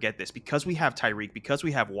of people forget this, because we have Tyreek, because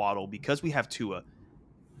we have Waddle, because we have Tua,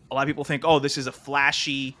 a lot of people think, oh, this is a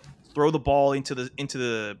flashy, throw the ball into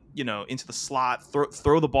the slot,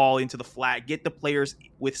 throw the ball into the flat, get the players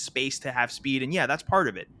with space to have speed. And yeah, that's part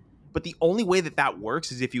of it. But the only way that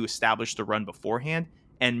works is if you establish the run beforehand.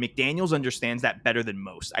 And McDaniels understands that better than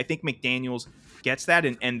most. I think McDaniels gets that.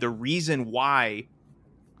 And the reason why,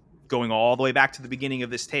 going all the way back to the beginning of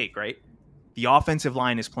this take, right? The offensive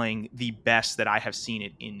line is playing the best that I have seen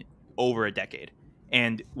it in over a decade.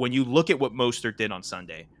 And when you look at what Mostert did on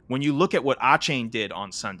Sunday, when you look at what Achane did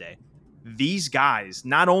on Sunday, these guys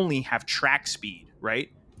not only have track speed,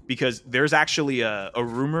 right? Because there's actually a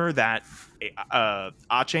rumor that Samuel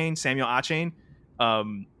Achane,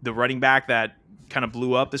 the running back that kind of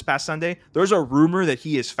blew up this past Sunday, there's a rumor that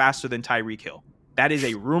he is faster than Tyreek Hill. That is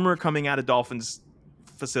a rumor coming out of Dolphins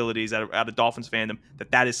facilities, out of Dolphins fandom,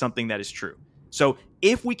 that is something that is true. So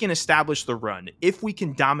if we can establish the run, if we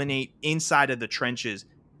can dominate inside of the trenches,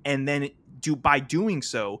 and then by doing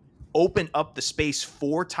so, open up the space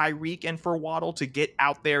for Tyreek and for Waddle to get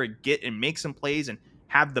out there and make some plays and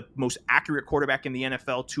have the most accurate quarterback in the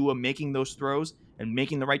NFL, Tua, making those throws and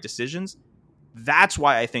making the right decisions, that's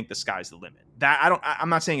why I think the sky's the limit. I'm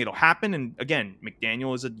not saying it'll happen. And again,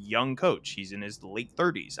 McDaniel is a young coach. He's in his late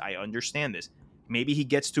 30s. I understand this. Maybe he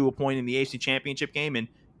gets to a point in the AFC Championship game, and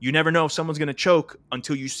you never know if someone's going to choke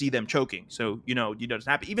until you see them choking. So, it doesn't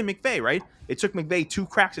happen. Even McVay, right? It took McVay 2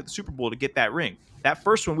 cracks at the Super Bowl to get that ring. That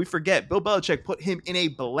first one, we forget. Bill Belichick put him in a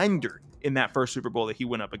blender in that first Super Bowl that he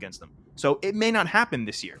went up against them. So it may not happen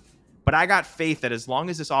this year. But I got faith that as long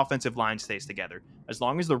as this offensive line stays together, as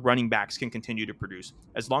long as the running backs can continue to produce,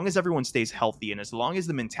 as long as everyone stays healthy, and as long as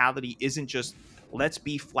the mentality isn't just let's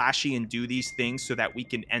be flashy and do these things so that we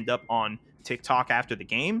can end up on TikTok after the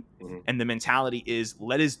game, and the mentality is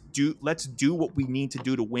let's do what we need to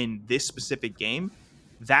do to win this specific game.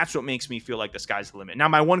 That's what makes me feel like the sky's the limit. Now,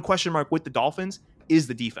 my one question mark with the Dolphins is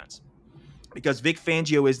the defense, because Vic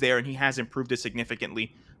Fangio is there and he has improved it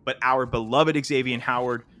significantly. But our beloved Xavier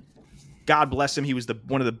Howard, God bless him, he was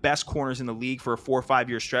one of the best corners in the league for a 4 or 5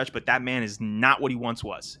 year stretch, but that man is not what he once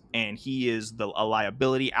was. And he is a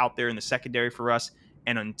liability out there in the secondary for us.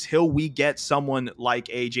 And until we get someone like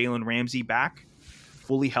a Jalen Ramsey back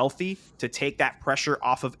fully healthy to take that pressure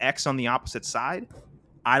off of X on the opposite side,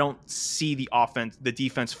 I don't see the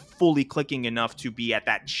defense fully clicking enough to be at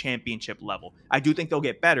that championship level. I do think they'll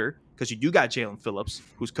get better because you do got Jalen Phillips,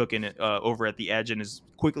 who's cooking it over at the edge and is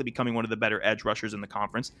quickly becoming one of the better edge rushers in the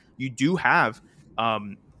conference. You do have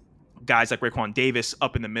guys like Raekwon Davis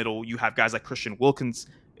up in the middle. You have guys like Christian Wilkins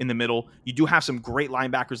in the middle. You do have some great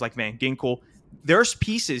linebackers like Van Ginkel. There's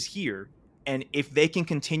pieces here, and if they can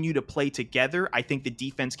continue to play together, I think the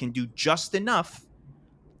defense can do just enough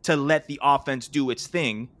to let the offense do its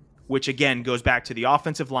thing, which again goes back to the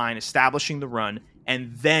offensive line establishing the run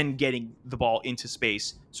and then getting the ball into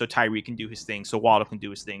space so Tyree can do his thing, so Waddle can do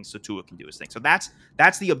his thing, so Tua can do his thing. So that's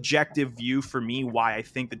the objective view for me, why I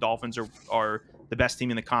think the Dolphins are the best team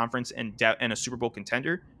in the conference and a Super Bowl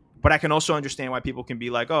contender. But I can also understand why people can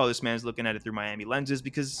be like, oh, this man's looking at it through Miami lenses,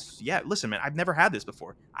 because, yeah, listen, man, I've never had this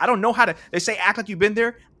before. I don't know how to – they say act like you've been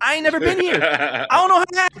there. I ain't never been here. I don't know how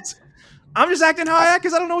to act. I'm just acting how I act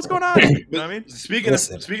because I don't know what's going on. You know what I mean? Speaking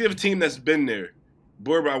of a team that's been there,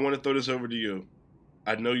 Borba, I want to throw this over to you.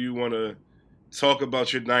 I know you want to talk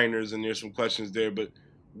about your Niners, and there's some questions there, but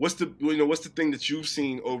what's the thing that you've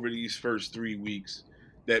seen over these first 3 weeks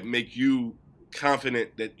that make you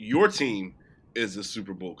confident that your team is a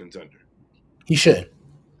Super Bowl contender? He should.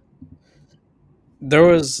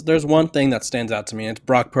 There's one thing that stands out to me. It's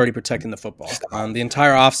Brock Purdy protecting the football. The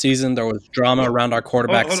entire offseason, there was drama around our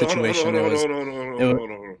quarterback situation. Hold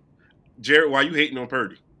on. Jared, why are you hating on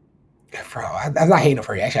Purdy? Bro, I'm not hating on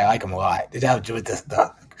Purdy. Actually, I like him a lot. That with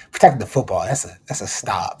the protecting the football, that's a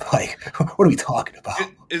stop. Like, what are we talking about?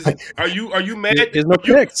 Are you mad? There's no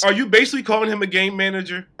picks. Are you basically calling him a game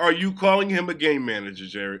manager? Are you calling him a game manager,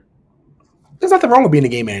 Jared? There's nothing wrong with being a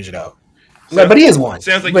game manager, though. But he is one.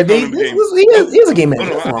 Sounds like he is a game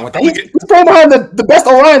manager. Hold on, Nothing wrong with that. He's throwing behind the best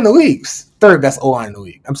O-line in the league. Third best O-line in the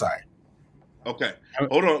league. I'm sorry. Okay.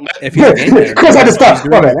 Hold on. If he's a game manager, Chris had to stop.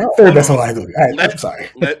 Third best O-line in the league. All right, I'm sorry.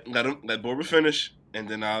 Let Borba finish, and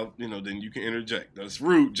then then you can interject. That's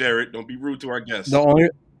rude, Jared. Don't be rude to our guests.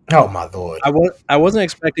 Oh my Lord! I wasn't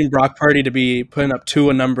expecting Brock Purdy to be putting up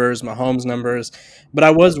Tua numbers, Mahomes numbers, but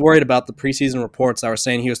I was worried about the preseason reports that were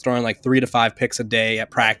saying he was throwing like 3 to 5 picks a day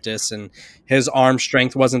at practice, and his arm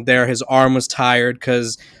strength wasn't there. His arm was tired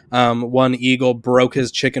because one Eagle broke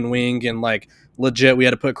his chicken wing, and like legit, we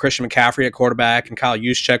had to put Christian McCaffrey at quarterback, and Kyle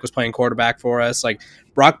Juszczyk was playing quarterback for us. Like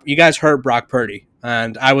you guys hurt Brock Purdy,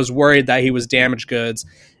 and I was worried that he was damaged goods.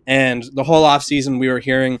 And the whole offseason we were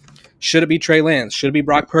hearing, should it be Trey Lance? Should it be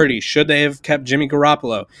Brock Purdy? Should they have kept Jimmy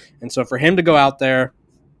Garoppolo? And so for him to go out there,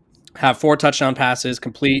 have 4 touchdown passes,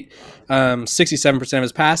 complete 67% of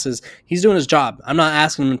his passes, he's doing his job. I'm not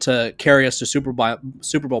asking him to carry us to Super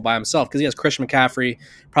Bowl by himself because he has Christian McCaffrey,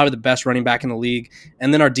 probably the best running back in the league.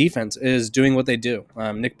 And then our defense is doing what they do.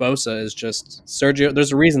 Nick Bosa is just Sergio.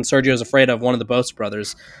 There's a reason Sergio is afraid of one of the Bosa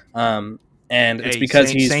brothers. And it's because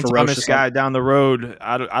he's St. ferocious. Thomas guy down the road.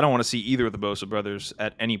 I don't want to see either of the Bosa brothers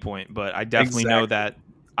at any point, but I definitely know that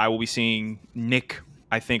I will be seeing Nick,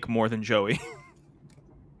 I think, more than Joey.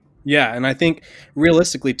 Yeah, and I think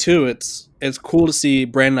realistically too, it's cool to see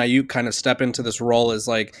Brandon Ayuk kind of step into this role as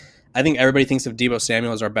like, I think everybody thinks of Deebo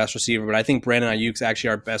Samuel as our best receiver, but I think Brandon Ayuk's actually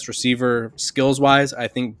our best receiver skills wise. I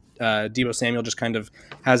think Deebo Samuel just kind of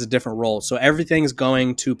has a different role. So everything's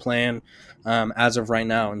going to plan as of right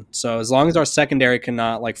now. And so as long as our secondary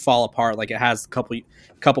cannot like fall apart like it has a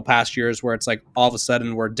couple past years where it's like all of a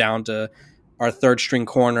sudden we're down to our third string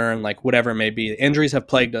corner and like whatever it may be. The injuries have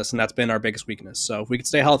plagued us, and that's been our biggest weakness. So if we can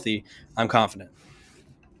stay healthy, I'm confident.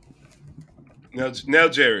 Now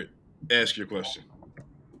Jared, ask your question.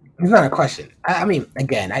 It's not a question. I mean,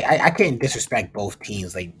 again, I can't disrespect both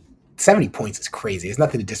teams. Like 70 points is crazy. There's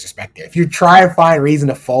nothing to disrespect there. If you try and find reason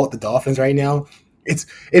to fault the Dolphins right now, it's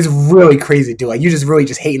really crazy to do. Like you're just really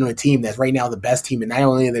just hating on a team that's right now the best team, and not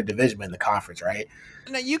only in their division but in the conference, right?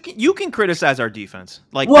 Now you can criticize our defense.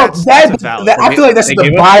 Like well, that's I valid. feel like that's the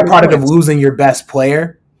byproduct of losing your best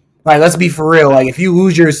player. Like, let's be for real. Like, if you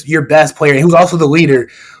lose your best player, who's also the leader,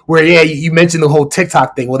 where you mentioned the whole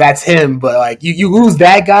TikTok thing. Well, that's him, but like you lose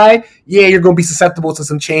that guy, you're gonna be susceptible to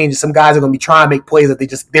some change. Some guys are gonna be trying to make plays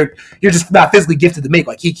that you're just not physically gifted to make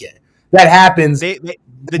like he can. That happens.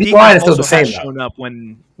 The D line defense is still the also has same though. shown up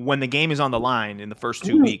when the game is on the line in the first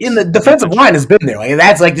 2 weeks. In the defensive line has been there. Like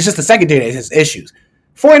that's like it's just the secondary that has issues.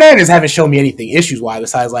 49ers haven't shown me anything issues wise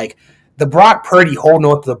besides like the Brock Purdy holding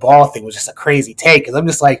on to the ball thing was just a crazy take because I'm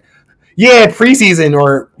just like, preseason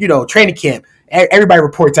or training camp, everybody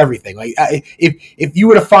reports everything. Like if you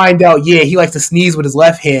were to find out, he likes to sneeze with his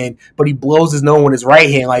left hand, but he blows his nose with his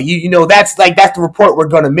right hand. Like that's the report we're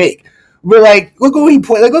gonna make. We're like, look what he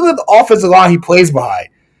plays. Like look at the offensive line he plays behind.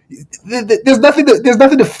 There's nothing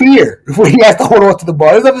to fear when he has to hold on to the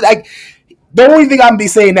ball. There's nothing like. The only thing I'm be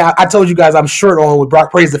saying now, I told you guys I'm short on with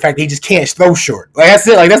Brock Purdy is the fact that he just can't throw short. Like that's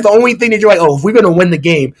it. Like that's the only thing that you're like, oh, if we're gonna win the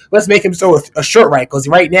game, let's make him throw a short right because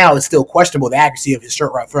right now it's still questionable the accuracy of his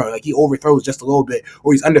short right throw. Like he overthrows just a little bit,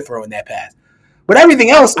 or he's underthrowing that pass. But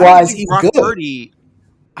everything else wise, he's good.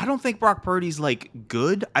 I don't think Brock Purdy's like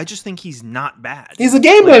good. I just think he's not bad. He's a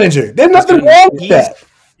game manager. There's nothing wrong with that.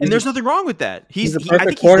 And there's nothing wrong with that. He's a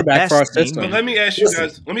perfect quarterback for our system. But let me ask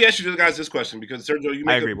you guys this question because Sergio,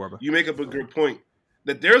 you make up a good point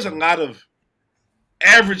that there's a lot of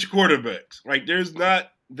average quarterbacks. Like there's not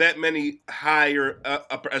that many higher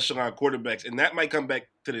upper echelon quarterbacks, and that might come back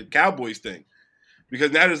to the Cowboys thing because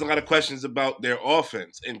now there's a lot of questions about their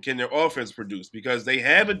offense and can their offense produce because they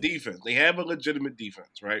have a defense, they have a legitimate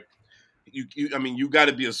defense, right? You got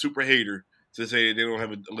to be a super hater to say that they don't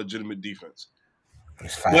have a legitimate defense.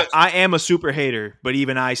 But I am a super hater, but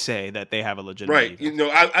even I say that they have a legitimate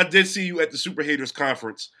defense. I did see you at the Super Haters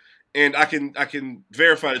Conference, and I can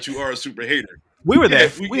verify that you are a super hater. We were there.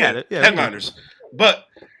 We had it. Yeah, headliners. But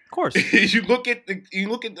of course, you look at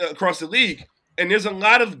across the league, and there's a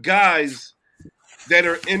lot of guys that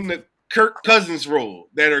are in the Kirk Cousins role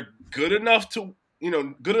that are good enough to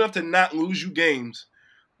not lose you games,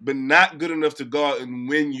 but not good enough to go out and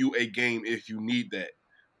win you a game if you need that.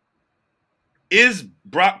 Is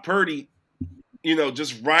Brock Purdy,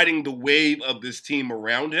 just riding the wave of this team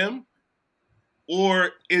around him?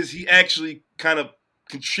 Or is he actually kind of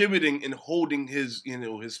contributing and holding his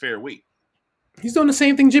fair weight? He's doing the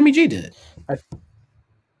same thing Jimmy G did.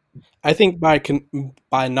 I think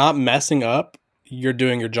by not messing up, you're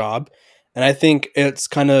doing your job. And I think it's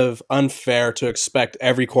kind of unfair to expect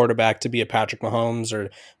every quarterback to be a Patrick Mahomes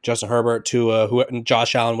or Justin Herbert, Tua,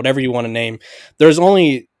 Josh Allen, whatever you want to name. There's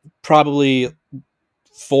only probably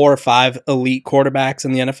 4 or 5 elite quarterbacks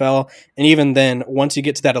in the NFL. And even then, once you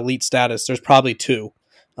get to that elite status, there's probably 2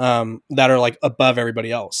 that are like above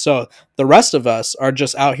everybody else. So the rest of us are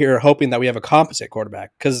just out here hoping that we have a competent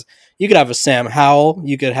quarterback because you could have a Sam Howell,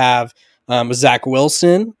 you could have Zach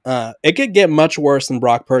Wilson. It could get much worse than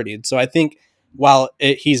Brock Purdy. So I think while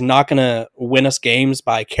he's not going to win us games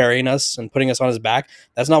by carrying us and putting us on his back,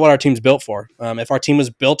 that's not what our team's built for. If our team was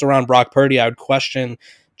built around Brock Purdy, I would question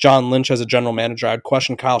John Lynch as a general manager. I'd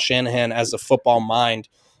question Kyle Shanahan as a football mind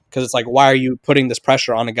because it's like, why are you putting this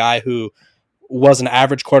pressure on a guy who was an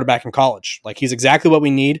average quarterback in college? Like he's exactly what we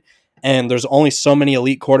need. And there's only so many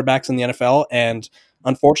elite quarterbacks in the NFL. And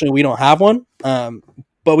unfortunately we don't have one,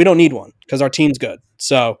 but we don't need one because our team's good.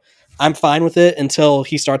 So I'm fine with it until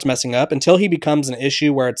he starts messing up, until he becomes an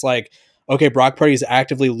issue where it's like, okay, Brock Purdy is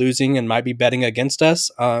actively losing and might be betting against us.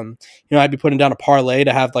 I'd be putting down a parlay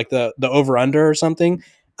to have like the over under or something.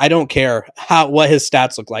 I don't care what his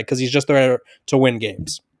stats look like because he's just there to win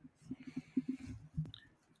games.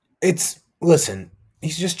 Listen,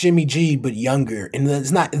 he's just Jimmy G, but younger. And it's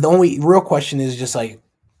not the only real question is just like,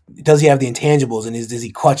 does he have the intangibles and is he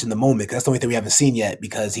clutch in the moment? Because that's the only thing we haven't seen yet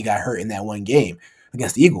because he got hurt in that one game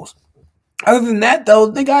against the Eagles. Other than that, though,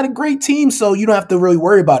 they got a great team, so you don't have to really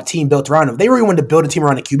worry about a team built around him. If they really wanted to build a team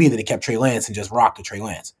around a QB, then they kept Trey Lance and just rocked with Trey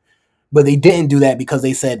Lance. But they didn't do that because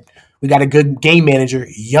they said, we got a good game manager,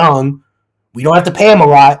 young. We don't have to pay him a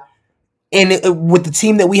lot. And with the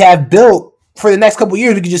team that we have built for the next couple of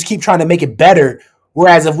years, we could just keep trying to make it better.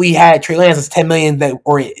 Whereas if we had Trey Lance, it's $10 million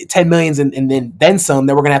and then some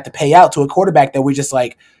that we're going to have to pay out to a quarterback that we just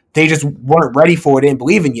like, they just weren't ready for it and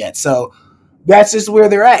believe in yet. So that's just where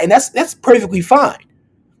they're at. And that's perfectly fine.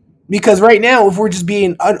 Because right now, if we're just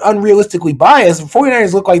being unrealistically biased,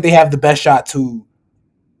 49ers look like they have the best shot to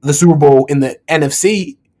the Super Bowl in the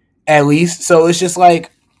NFC, at least. So it's just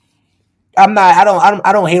like, I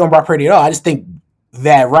don't hate on Brock Purdy at all. I just think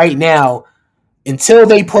that right now, until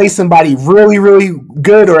they play somebody really, really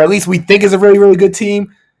good, or at least we think is a really, really good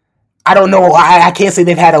team, I don't know. I can't say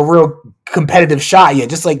they've had a real competitive shot yet.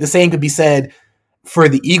 Just like the same could be said for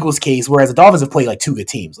the Eagles case, whereas the Dolphins have played like two good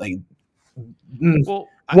teams. Like, Well,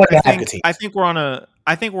 one and a half good teams. I think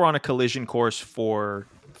we're on a collision course for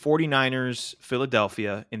 49ers,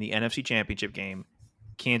 Philadelphia in the NFC Championship game,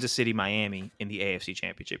 Kansas City, Miami in the AFC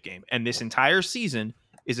Championship game. And this entire season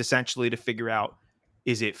is essentially to figure out,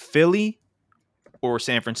 is it Philly or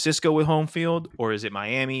San Francisco with home field, or is it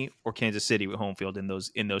Miami or Kansas City with home field in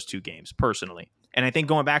those two games, personally. And I think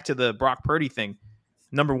going back to the Brock Purdy thing,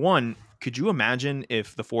 number one, could you imagine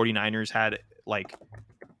if the 49ers had like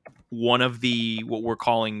one of the what we're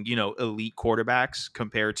calling, elite quarterbacks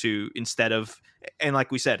compared to, instead of, and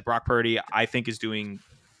like we said, Brock Purdy, I think, is doing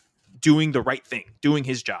the right thing, doing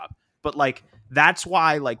his job. But like, that's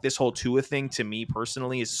why like this whole Tua thing to me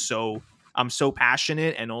personally is I'm so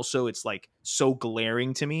passionate, and also it's like so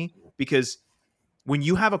glaring to me, because when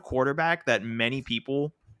you have a quarterback that many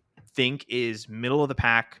people think is middle of the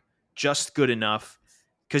pack, just good enough,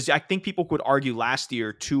 because I think people could argue last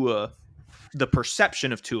year Tua, the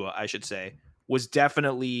perception of Tua, I should say, was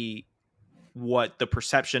definitely what the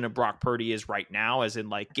perception of Brock Purdy is right now, as in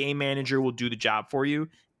like game manager will do the job for you.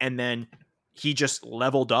 And then he just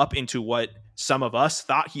leveled up into what some of us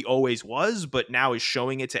thought he always was, but now is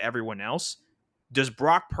showing it to everyone else. Does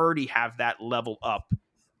Brock Purdy have that level up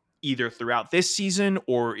either throughout this season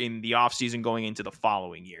or in the offseason going into the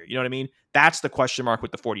following year? You know what I mean? That's the question mark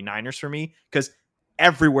with the 49ers for me, because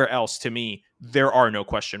everywhere else, to me, there are no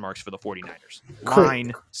question marks for the 49ers.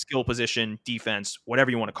 Line, skill position, defense,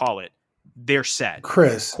 whatever you want to call it, they're set.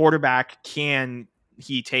 Chris. Quarterback, can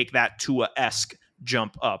he take that Tua-esque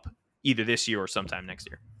jump up either this year or sometime next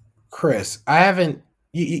year? Chris, I haven't.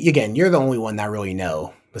 Again, you're the only one that I really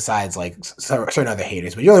know, besides like certain other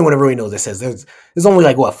haters. But you're the only one that really knows that says there's only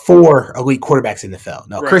like 4 elite quarterbacks in the NFL.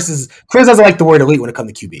 No, right. Chris doesn't like the word elite when it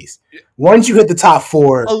comes to QBs. Once you hit the top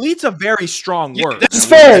 4, elite's a very strong word. That's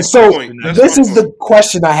fair. So this is the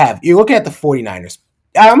question I have. You're looking at the 49ers.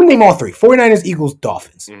 I'm gonna name all 3: 49ers, Eagles,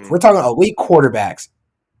 Dolphins. Mm-hmm. If we're talking elite quarterbacks,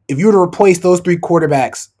 if you were to replace those 3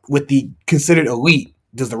 quarterbacks with the considered elite,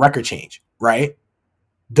 does the record change? Right?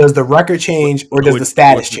 Does the record change, or does the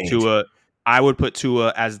status change? I would put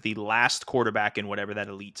Tua as the last quarterback in whatever that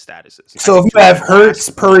elite status is. So if you have Hurts,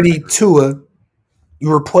 Purdy, Tua,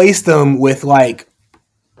 you replace them with like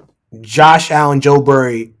Josh Allen, Joe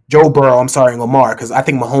Burrow, and Lamar, because I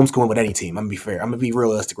think Mahomes can win with any team. I'm gonna be fair. I'm gonna be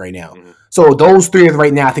realistic right now. Mm-hmm. So those 3 are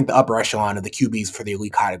right now, I think, the upper echelon of the QBs for the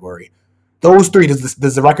elite category. Those 3,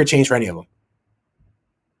 does the record change for any of them?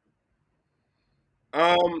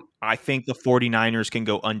 I think the 49ers can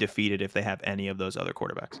go undefeated if they have any of those other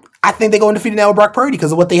quarterbacks. I think they go undefeated now with Brock Purdy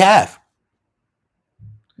because of what they have.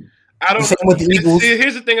 I don't. Same with the Eagles.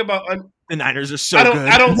 Here's the thing about the Niners are so good.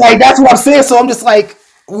 I don't like. That's what I'm saying. So I'm just like,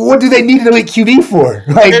 what do they need an elite QB for?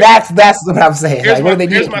 Like that's what I'm saying. Like, what do they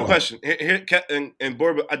need? Here's my question. Here, and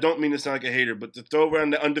Borba, I don't mean to sound like a hater, but to throw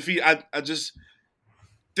around the undefeated, I just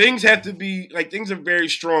things have to be like, things are very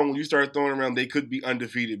strong when you start throwing around they could be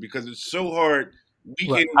undefeated, because it's so hard.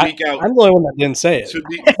 Week in, week out. I'm the only one that didn't say it.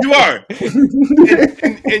 You are.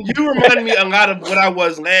 and you remind me a lot of what I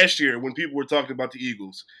was last year when people were talking about the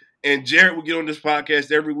Eagles. And Jarrett would get on this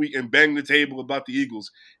podcast every week and bang the table about the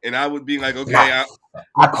Eagles. And I would be like, okay.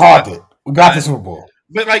 I called it. We got the Super Bowl.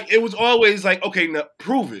 But like, it was always like, okay, now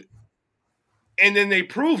prove it. And then they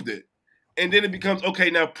proved it. And then it becomes,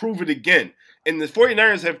 okay, now prove it again. And the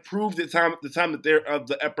 49ers have proved the time that they're of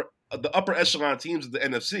the upper echelon teams of the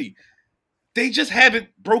NFC. They just haven't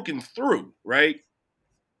broken through, right?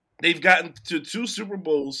 They've gotten to 2 Super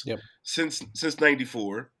Bowls since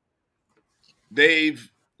 '94.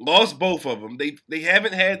 They've lost both of them. They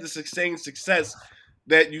haven't had the sustained success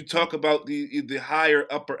that you talk about the higher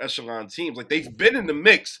upper echelon teams. Like, they've been in the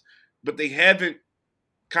mix, but they haven't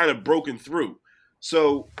kind of broken through.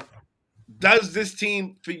 So does this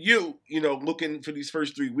team, for you, looking for these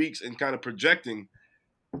first 3 weeks and kind of projecting,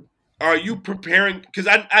 are you preparing? Because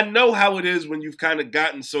I know how it is when you've kind of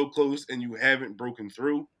gotten so close and you haven't broken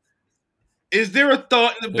through. Is there a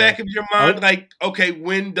thought in the back of your mind, like, okay,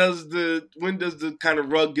 when does the kind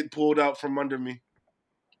of rug get pulled out from under me?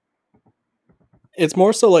 It's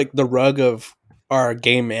more so like the rug of our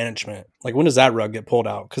game management. Like, when does that rug get pulled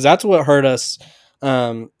out? Because that's what hurt us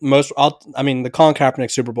most. The Colin Kaepernick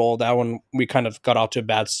Super Bowl, that one we kind of got off to a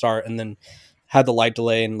bad start, and then had the light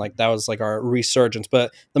delay, and like that was like our resurgence.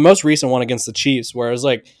 But the most recent one against the Chiefs, where it was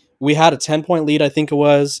like we had a 10-point lead, I think it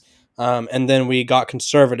was, and then we got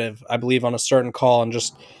conservative, I believe, on a certain call, and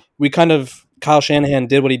just we kind of, Kyle Shanahan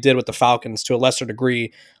did what he did with the Falcons to a lesser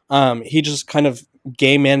degree. He just kind of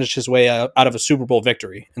game managed his way out of a Super Bowl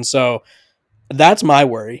victory, and so that's my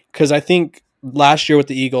worry, because I think last year with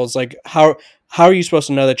the Eagles, like how how are you supposed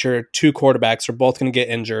to know that your two quarterbacks are both going to get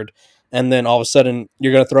injured, and then all of a sudden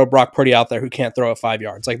you're going to throw Brock Purdy out there who can't throw it 5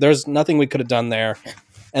 yards? Like, there's nothing we could have done there.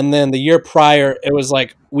 And then the year prior, it was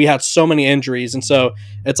like we had so many injuries, and so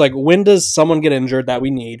it's like, when does someone get injured that we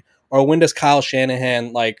need, or when does Kyle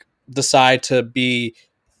Shanahan like decide to be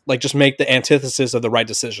like just make the antithesis of the right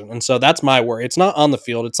decision? And so that's my worry. It's not on the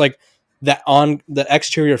field. It's like that on the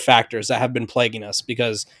exterior factors that have been plaguing us,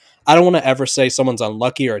 because I don't want to ever say someone's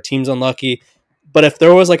unlucky or a team's unlucky. But if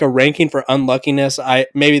there was like a ranking for unluckiness,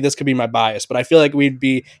 maybe this could be my bias, but I feel like we'd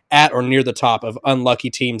be at or near the top of unlucky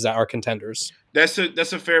teams that are contenders. That's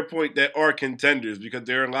a fair point, that are contenders, because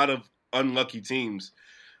there are a lot of unlucky teams.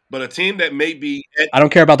 But a team that may be I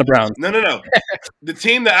don't care about the Browns. No. The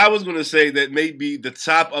team that I was going to say that may be the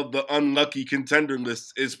top of the unlucky contender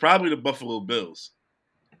list is probably the Buffalo Bills.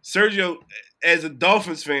 Sergio, as a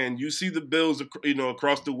Dolphins fan, you see the Bills,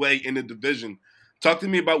 across the way in the division. Talk to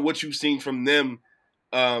me about what you've seen from them.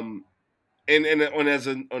 And on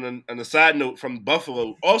a side note, from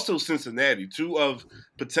Buffalo, also Cincinnati, two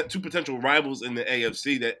potential rivals in the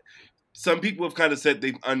AFC that some people have kind of said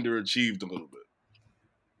they've underachieved a little bit.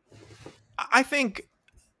 I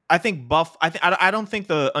don't think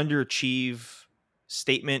the underachieve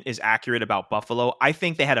statement is accurate about Buffalo. I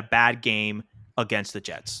think they had a bad game against the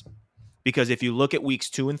Jets, because if you look at weeks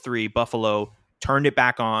 2 and 3, Buffalo turned it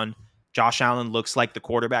back on. Josh Allen looks like the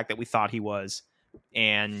quarterback that we thought he was,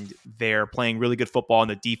 and they're playing really good football, and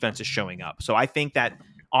the defense is showing up. So I think that,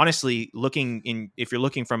 honestly, if you're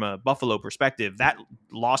looking from a Buffalo perspective, that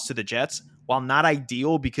loss to the Jets, while not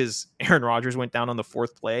ideal because Aaron Rodgers went down on the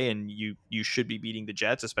 4th play, and you should be beating the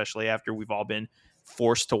Jets, especially after we've all been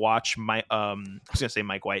forced to watch Mike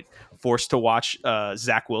White, forced to watch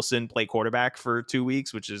Zach Wilson play quarterback for 2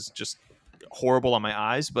 weeks, which is just horrible on my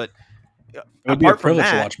eyes. But it would be a privilege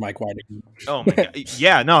to watch Mike White. Oh my god!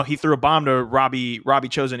 Yeah, no, he threw a bomb to Robbie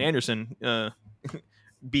Chosen Anderson,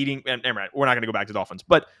 beating. Never mind, we're not going to go back to Dolphins.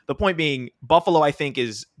 But the point being, Buffalo, I think,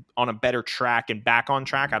 is on a better track and back on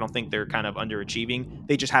track. I don't think they're kind of underachieving.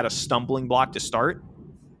 They just had a stumbling block to start.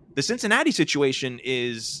 The Cincinnati situation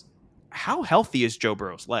is, how healthy is Joe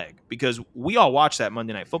Burrow's leg? Because we all watched that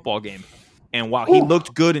Monday Night Football game, and while he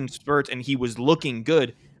looked good in spurts and he was looking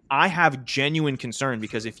good, I have genuine concern,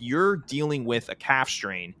 because if you're dealing with a calf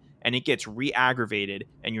strain and it gets re-aggravated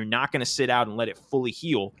and you're not going to sit out and let it fully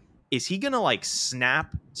heal, is he going to like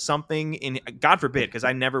snap something in, God forbid, because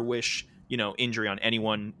I never wish, injury on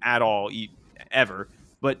anyone at all ever.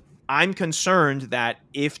 But I'm concerned that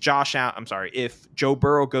if Joe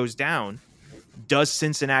Burrow goes down, does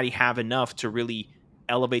Cincinnati have enough to really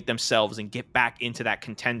elevate themselves and get back into that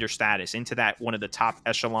contender status, into that one of the top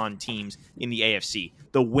echelon teams in the AFC?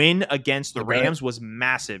 The win against the Rams was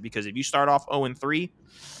massive, because if you start off 0-3,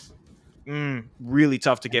 really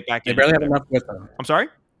tough to get back in. They barely have enough with them. I'm sorry?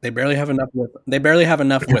 They barely have enough with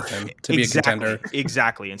him to be a contender.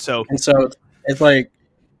 Exactly. And so it's like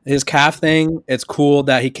his calf thing, it's cool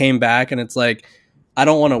that he came back, and it's like, I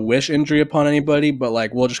don't want to wish injury upon anybody, but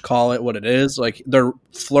like, we'll just call it what it is. Like, they're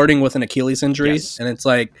flirting with an Achilles injury, yes. And it's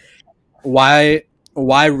like, why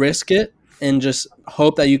risk it and just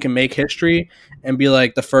hope that you can make history and be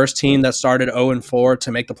like the first team that started 0-4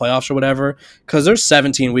 to make the playoffs or whatever? Because there's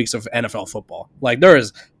 17 weeks of NFL football. Like, there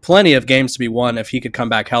is plenty of games to be won if he could come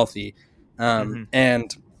back healthy.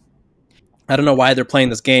 And I don't know why they're playing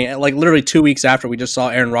this game. Like, literally 2 weeks after we just saw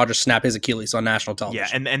Aaron Rodgers snap his Achilles on national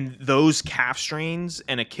television. Yeah, and those calf strains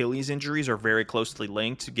and Achilles injuries are very closely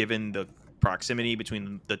linked, given the proximity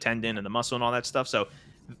between the tendon and the muscle and all that stuff. So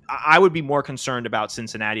I would be more concerned about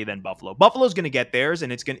Cincinnati than Buffalo. Buffalo's going to get theirs,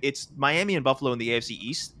 and it's Miami and Buffalo in the AFC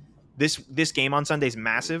East. This game on Sunday is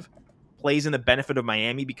massive. Plays in the benefit of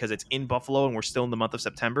Miami because it's in Buffalo and we're still in the month of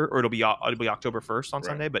September, or it'll be October 1st on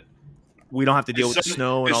Sunday, but we don't have to deal with the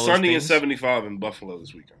snow and all those things. It's sunny and 75 in Buffalo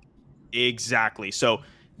this weekend. Exactly. So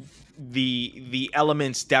the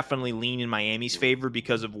elements definitely lean in Miami's favor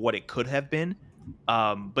because of what it could have been.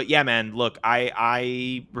 But yeah, man, look,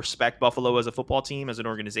 I respect Buffalo as a football team, as an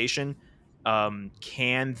organization.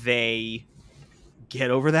 Can they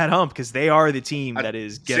get over that hump? Because they are the team that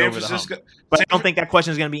is over the hump. But I don't think that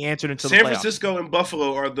question is going to be answered until San the playoffs. Francisco and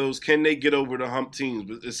Buffalo are those can they get over the hump teams.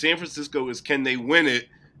 But San Francisco is can they win it,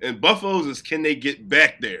 and Buffalo's is can they get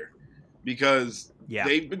back there, because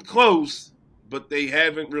they've been close, but they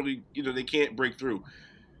haven't really, they can't break through.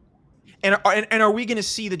 And are we going to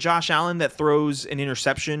see the Josh Allen that throws an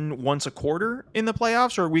interception once a quarter in the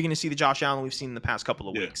playoffs, or are we going to see the Josh Allen we've seen in the past couple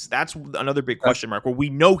of weeks? That's another big question mark, where we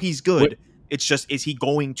know he's good. It's just, is he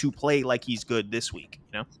going to play like he's good this week?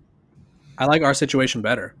 I like our situation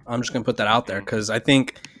better. I'm just going to put that out there, because I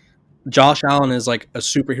think Josh Allen is like a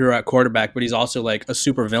superhero at quarterback, but he's also like a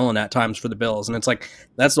super villain at times for the Bills. And it's like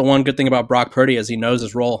that's the one good thing about Brock Purdy is he knows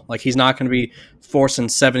his role. Like he's not going to be forcing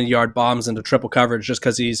 70-yard bombs into triple coverage just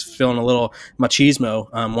because he's feeling a little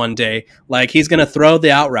machismo one day. Like he's going to throw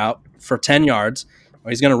the out route for 10 yards, or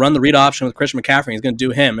he's going to run the read option with Christian McCaffrey. He's going to do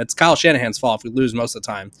him. It's Kyle Shanahan's fault if we lose most of the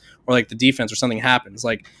time, or like the defense or something happens.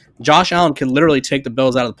 Like Josh Allen can literally take the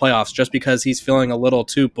Bills out of the playoffs just because he's feeling a little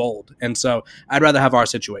too bold. And so I'd rather have our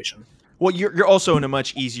situation. Well, you're also in a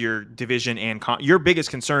much easier division, and your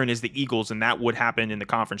biggest concern is the Eagles, and that would happen in the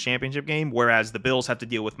conference championship game, whereas the Bills have to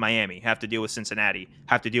deal with Miami, have to deal with Cincinnati,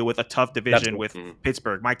 have to deal with a tough division with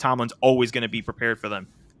Pittsburgh. Mike Tomlin's always going to be prepared for them.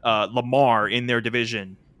 Lamar in their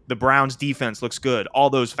division. The Browns' defense looks good. All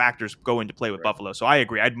those factors go into play with Buffalo. So I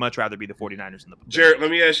agree. I'd much rather be the 49ers than the Bills. Jared,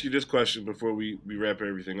 let me ask you this question before we wrap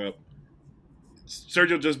everything up.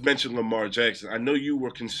 Sergio just mentioned Lamar Jackson. I know you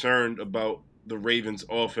were concerned about the Ravens'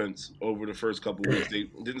 offense over the first couple of weeks. They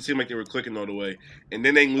didn't seem like they were clicking all the way, and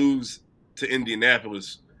then they lose to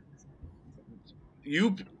Indianapolis.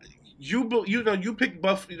 You picked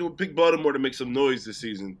pick Baltimore to make some noise this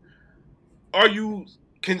season. Are you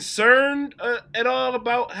concerned at all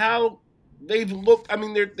about how they've looked? I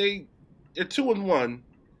mean, they're 2-1,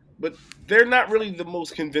 but they're not really the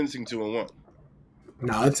most convincing 2-1.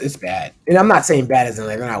 No, it's bad, and I'm not saying bad as in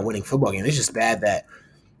like they're not winning football games. It's just bad that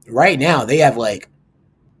right now they have like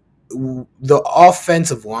the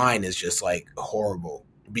offensive line is just like horrible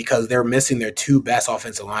because they're missing their two best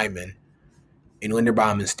offensive linemen in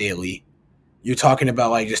Linderbaum and Staley. You're talking about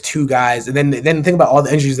like just two guys, and then think about all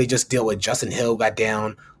the injuries they just dealt with. Justin Hill got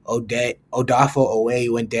down, Odafe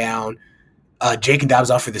Owe went down, Jake and Dobbs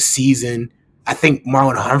out for the season. I think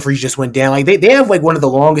Marlon Humphreys just went down. Like they have like one of the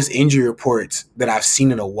longest injury reports that I've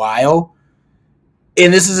seen in a while,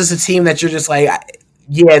 and this is just a team that you're just like,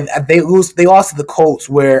 yeah, they lost to the Colts,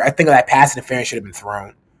 where I think that pass interference should have been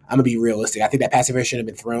thrown. I'm gonna be realistic. I think that pass interference should have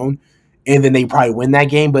been thrown, and then they probably win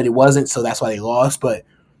that game, but it wasn't, so that's why they lost. But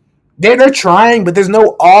they're trying, but there's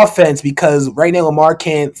no offense because right now Lamar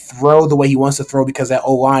can't throw the way he wants to throw because that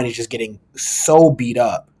O-line is just getting so beat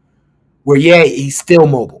up. Where, yeah, he's still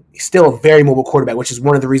mobile. He's still a very mobile quarterback, which is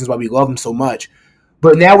one of the reasons why we love him so much.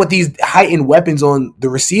 But now with these heightened weapons on the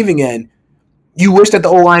receiving end, you wish that the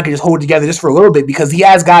O-line could just hold it together just for a little bit because he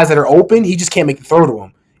has guys that are open. He just can't make the throw to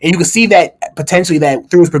them. And you can see that potentially that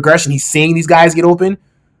through his progression, he's seeing these guys get open.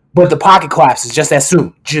 But the pocket collapses just as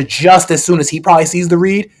soon. Just as soon as he probably sees the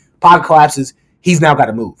read, pocket collapses, he's now got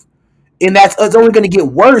to move. And it's only going to get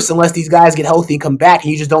worse unless these guys get healthy and come back,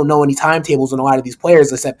 and you just don't know any timetables on a lot of these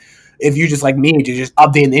players, except if you just like me, you just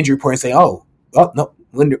update the injury report and say, oh no,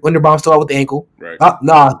 Linderbaum's still out with the ankle. Right.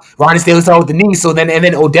 No, Ronnie Stanley's still out with the knee. So then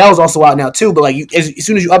Odell's also out now too. But like as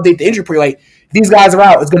soon as you update the injury report, you're like, these guys are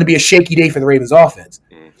out. It's going to be a shaky day for the Ravens offense.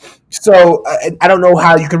 So I don't know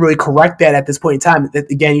how you can really correct that at this point in time.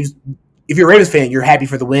 Again, if you're a Ravens fan, you're happy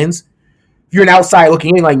for the wins. If you're an outside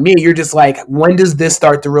looking in like me, you're just like, when does this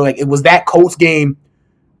start to really, like, it was that Colts game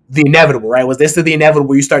the inevitable, right? Was this the inevitable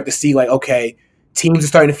where you start to see like, okay, teams are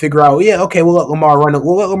starting to figure out, yeah, okay, we'll let Lamar run.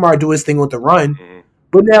 We'll let Lamar do his thing with the run.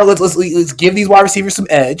 But now let's give these wide receivers some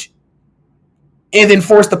edge, and then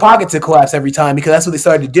force the pocket to collapse every time because that's what they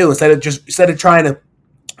started to do. Instead of trying to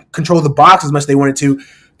control the box as much as they wanted to,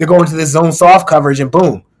 they're going to this zone soft coverage and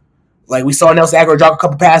boom. Like we saw Nelson Aguilar drop a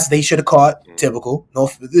couple passes they should have caught. Typical. No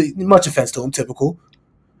much offense to him. Typical.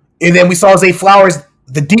 And then we saw Zay Flowers.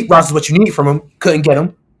 The deep routes is what you need from him. Couldn't get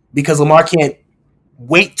him because Lamar can't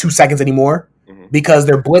wait 2 seconds anymore because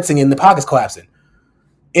they're blitzing and the pocket's collapsing.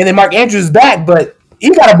 And then Mark Andrews is back, but he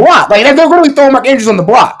got a block. Like they're really throwing Mark Andrews on the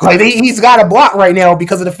block. Like he's got a block right now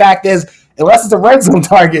because of the fact is, unless it's a red zone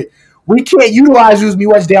target, we can't utilize Uzmi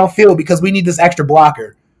much downfield because we need this extra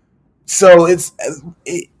blocker. So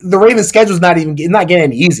the Ravens' schedule is not getting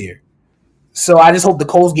any easier. So I just hope the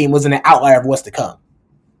Colts game wasn't an outlier of what's to come.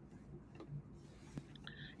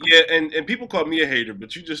 Yeah, and people call me a hater,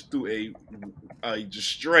 but you just threw a just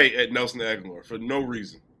straight at Nelson Aguilar for no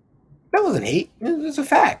reason. That wasn't hate. It was a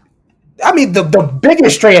fact. I mean, the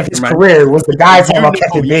biggest stray of his career was the guy talking about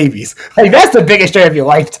catching babies. Like, that's the biggest stray of your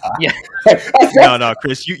lifetime. Yeah. No,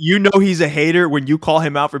 Chris, you know he's a hater when you call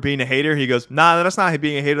him out for being a hater. He goes, nah, that's not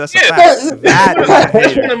being a hater. That's a fact.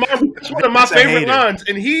 That's one of my favorite lines,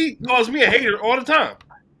 and he calls me a hater all the time.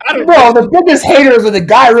 Bro, the biggest haters were the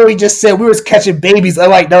guy really just said we was catching babies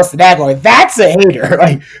unlike Nelson Aguilar. That's a hater.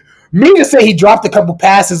 Like, me to say he dropped a couple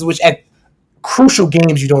passes, which at crucial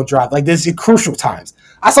games you don't drop. Like, this is crucial times.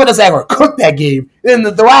 I saw Nelson Aguilar cook that game, and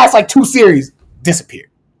the last, like, 2 series disappeared.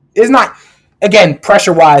 It's not, again,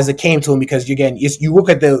 pressure-wise, it came to him because, again, you look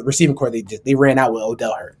at the receiving core they ran out with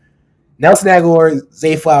Odell hurt. Nelson Aguilar,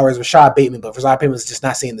 Zay Flowers, Rashad Bateman, but Rashad Bateman is just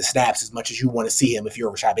not seeing the snaps as much as you want to see him if you're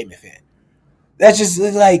a Rashad Bateman fan. That's just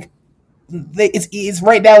like it's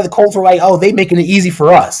right now the Colts are like, oh, they making it easy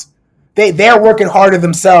for us. They're working harder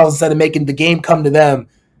themselves instead of making the game come to them.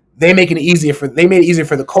 They made it easier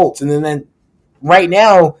for the Colts, and then right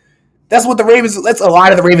now, that's what the Ravens. That's a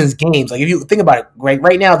lot of the Ravens games. Like if you think about it,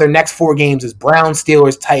 right now their next 4 games is Browns,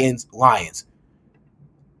 Steelers, Titans, Lions.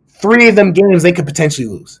 3 of them games they could potentially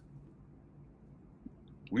lose.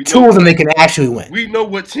 2 of them they can actually win. We know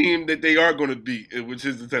what team that they are going to beat, which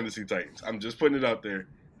is the Tennessee Titans. I'm just putting it out there.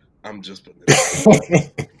 But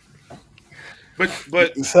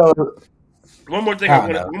so one more thing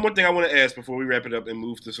I want to ask before we wrap it up and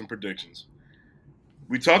move to some predictions.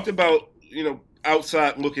 We talked about,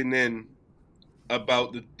 outside looking in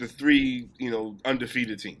about the 3,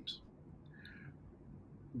 undefeated teams.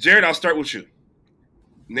 Jared, I'll start with you.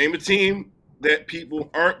 Name a team that people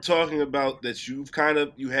aren't talking about that you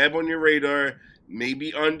have on your radar,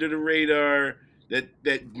 maybe under the radar, that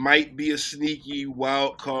might be a sneaky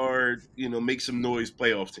wild card, make some noise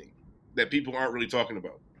playoff team that people aren't really talking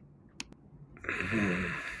about.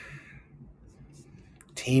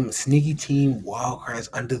 Sneaky team, wild cards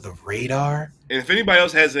under the radar. And if anybody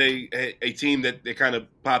else has a team that they kind of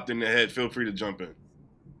popped in their head, feel free to jump in.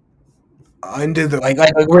 Under the like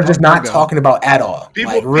we're just not talking about at all.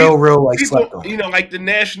 People, slept on. Like the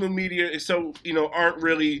national media, so aren't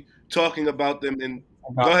really talking about them. And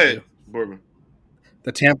go ahead, Bourbon.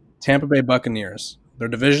 The Tampa Bay Buccaneers. Their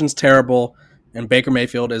division's terrible, and Baker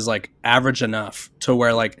Mayfield is like average enough to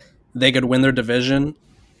where like they could win their division,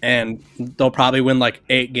 and they'll probably win like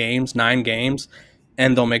 8 games, 9 games,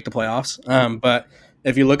 and they'll make the playoffs. But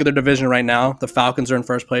if you look at their division right now, the Falcons are in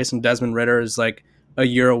first place, and Desmond Ridder is like a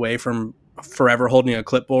year away from forever holding a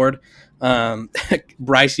clipboard.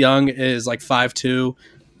 Bryce Young is like 5'2".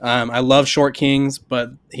 I love short kings, but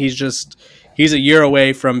he's a year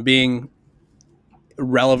away from being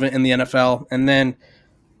relevant in the NFL. And then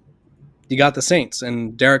you got the Saints,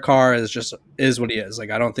 and Derek Carr is what he is. Like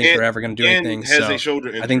I don't think they're ever going to do anything. Has a shoulder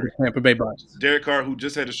injury. I think the Tampa Bay Bucks. Derek Carr, who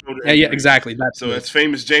just had a shoulder injury. Yeah, exactly. That's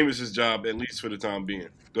famous Jameis's job, at least for the time being.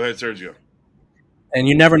 Go ahead, Sergio. And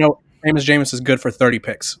you never know. Famous Jameis is good for 30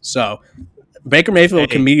 picks. So Baker Mayfield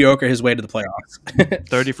can mediocre his way to the playoffs.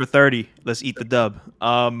 30 for 30. Let's eat the dub.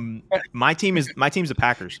 My team's the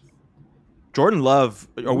Packers. Jordan Love.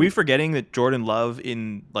 Are we forgetting that Jordan Love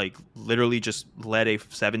in like literally just led a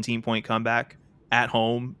 17-point comeback at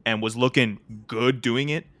home and was looking good doing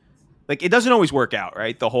it? Like it doesn't always work out,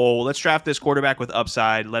 right? The whole let's draft this quarterback with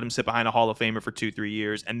upside, let him sit behind a Hall of Famer for 2-3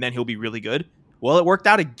 years, and then he'll be really good. Well, it worked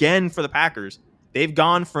out again for the Packers. They've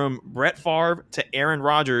gone from Brett Favre to Aaron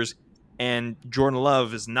Rodgers, and Jordan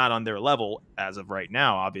Love is not on their level as of right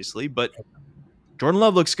now, obviously. But Jordan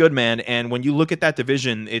Love looks good, man. And when you look at that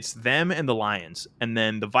division, it's them and the Lions. And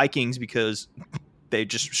then the Vikings, because they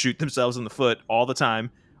just shoot themselves in the foot all the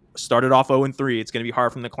time, started off 0-3. It's going to be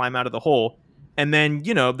hard for them to climb out of the hole. And then,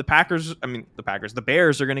 the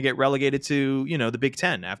Bears are going to get relegated to, the Big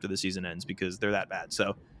Ten after the season ends because they're that bad.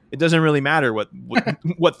 So it doesn't really matter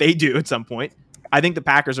what they do at some point. I think the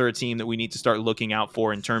Packers are a team that we need to start looking out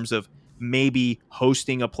for in terms of maybe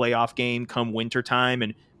hosting a playoff game come wintertime,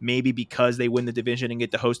 and maybe because they win the division and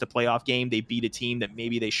get to host a playoff game, they beat a team that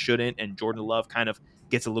maybe they shouldn't, and Jordan Love kind of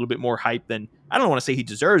gets a little bit more hype than I don't want to say he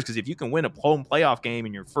deserves, because if you can win a home playoff game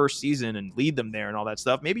in your first season and lead them there and all that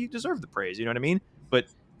stuff, maybe you deserve the praise, you know what I mean? But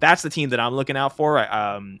that's the team that I'm looking out for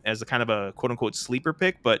as a kind of a quote-unquote sleeper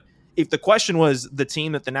pick. But if the question was the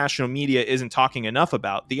team that the national media isn't talking enough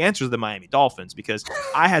about, the answer is the Miami Dolphins, because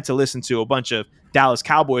I had to listen to a bunch of Dallas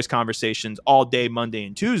Cowboys conversations all day Monday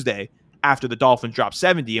and Tuesday after the Dolphins dropped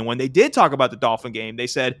 70. And when they did talk about the Dolphin game, they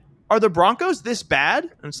said, are the Broncos this bad?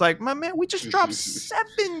 And it's like, my man, we just dropped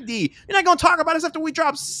 70. You're not going to talk about us after we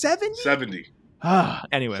dropped 70? 70.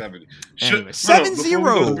 Anyway. 70.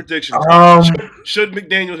 7-0. Predictions. Should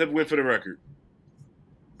McDaniels have win for the record?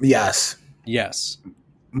 Yes.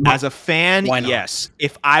 As a fan, yes.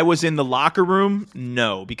 If I was in the locker room,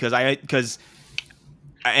 no, because I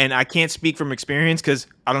can't speak from experience because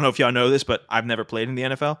I don't know if y'all know this, but I've never played in the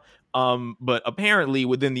NFL. But apparently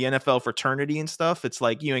within the NFL fraternity and stuff, it's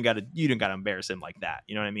like you didn't gotta embarrass him like that.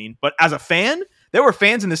 You know what I mean? But as a fan, there were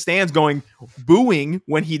fans in the stands booing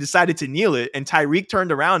when he decided to kneel it, and Tyreek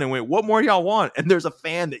turned around and went, "What more do y'all want?" And there's a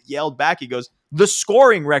fan that yelled back. He goes, "The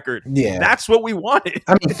scoring record. Yeah, that's what we wanted."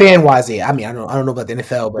 I mean, fan wise, yeah. I mean, I don't know about the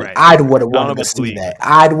NFL, but right. I would have wanted to see that.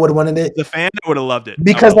 I would have wanted it. The fan would have loved it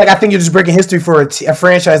because, I think you're just breaking history for a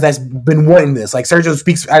franchise that's been wanting this. Like Sergio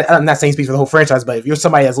speaks. I'm not saying he speaks for the whole franchise, but if you're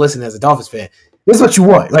somebody that's listening as a Dolphins fan, this is what you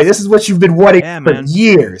want. Like this is what you've been wanting for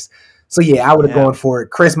years. So yeah, I would have Yeah. gone for it.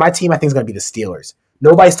 Chris, my team I think is going to be the Steelers.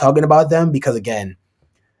 Nobody's talking about them because again,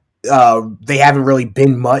 they haven't really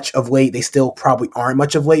been much of late. They still probably aren't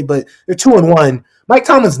much of late, but they're 2-1. Mike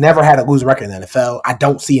Tomlin's never had a losing record in the NFL. I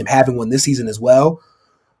don't see him having one this season as well.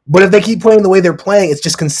 But if they keep playing the way they're playing, it's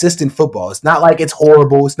just consistent football. It's not like it's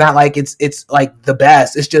horrible. It's not like it's like the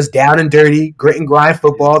best. It's just down and dirty, grit and grind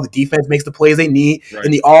football. The defense makes the plays they need, Right.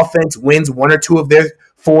 and the offense wins one or two of their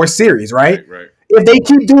 4 series, right? Right. If they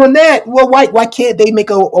keep doing that, well, why can't they make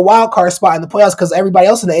a wild card spot in the playoffs? Because everybody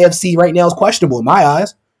else in the AFC right now is questionable in my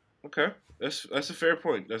eyes. Okay, that's a fair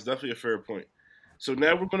point. That's definitely a fair point. So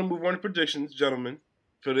now we're going to move on to predictions, gentlemen.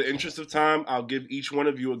 For the interest of time, I'll give each one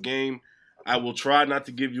of you a game. I will try not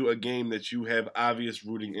to give you a game that you have obvious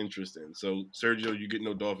rooting interest in. So, Sergio, you get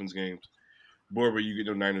no Dolphins games. Borba, you get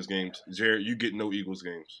no Niners games. Jared, you get no Eagles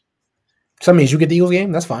games. So that means you get the Eagles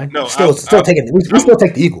game. That's fine. No, still taking it. We still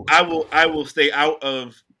take the Eagles. I will stay out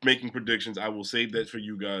of making predictions. I will save that for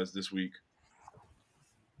you guys this week.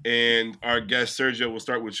 And our guest Sergio will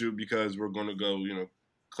start with you because we're going to go,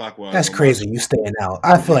 clockwise. That's crazy. You staying out.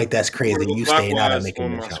 I feel like that's crazy. We're gonna go You staying out and clockwise making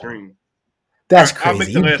on me my show. screen. That's I'll make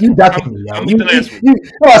crazy. the last You one. ducking me, yo. I'll make the last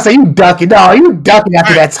one. I say you ducking. No, you ducking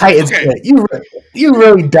after Right, that Titans okay. pick. You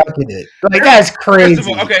really ducking it. Like that's First crazy. of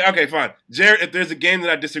all, okay, fine. Jared, if there's a game that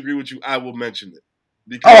I disagree with you, I will mention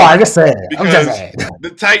it. Oh, I just said. I'm just Because saying. the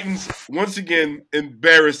Titans once again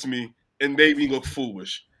embarrassed me and made me look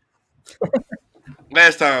foolish.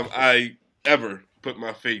 Last time I ever put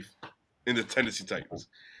my faith in the Tennessee Titans.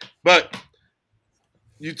 But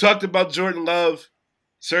you talked about Jordan Love.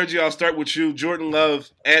 Sergio, I'll start with you. Jordan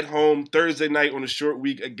Love at home Thursday night on a short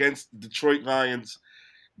week against Detroit Lions.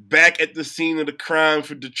 Back at the scene of the crime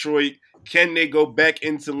for Detroit. Can they go back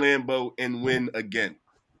into Lambeau and win again?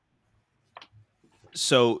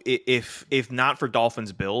 So if not for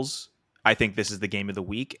Dolphins Bills, I think this is the game of the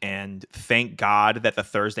week, and thank God that the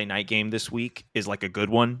Thursday night game this week is like a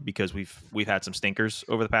good one because we've had some stinkers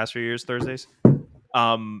over the past few years Thursdays.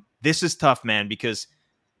 This is tough, man, because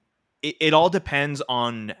it all depends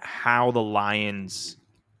on how the Lions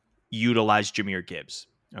utilize Jahmyr Gibbs.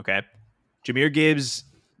 Okay, Jahmyr Gibbs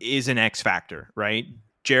is an X factor, right?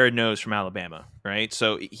 Jared knows from Alabama, right?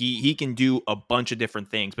 So he can do a bunch of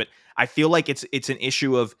different things, but I feel like it's an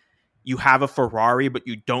issue of you have a Ferrari, but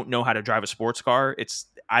you don't know how to drive a sports car.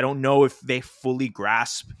 I don't know if they fully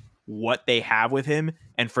grasp what they have with him,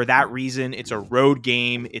 and for that reason, it's a road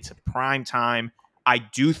game. It's a prime time. I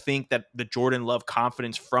do think that the Jordan Love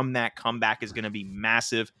confidence from that comeback is going to be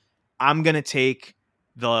massive. I'm going to take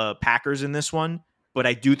the Packers in this one, but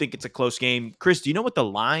I do think it's a close game. Chris, do you know what the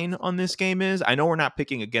line on this game is? I know we're not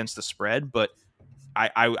picking against the spread, but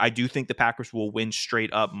I do think the Packers will win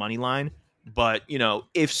straight up money line. But,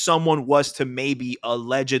 if someone was to maybe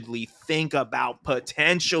allegedly think about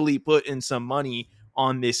potentially putting some money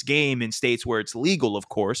on this game in states where it's legal, of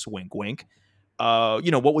course, wink, wink,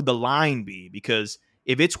 what would the line be? Because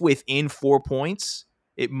if it's within 4 points,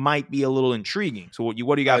 it might be a little intriguing. So what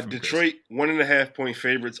do you got from Detroit, Chris? 1.5 point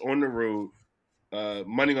favorites on the road.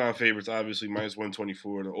 Money line favorites, obviously, minus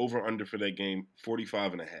 124. The over-under for that game,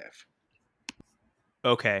 45.5.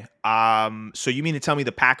 Okay. So you mean to tell me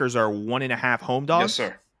the Packers are 1.5 home dogs? Yes,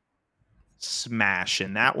 sir.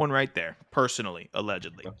 Smashing that one right there. Personally,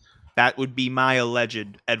 allegedly. That would be my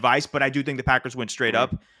alleged advice, but I do think the Packers went straight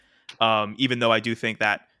up. Even though I do think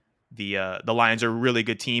that the Lions are a really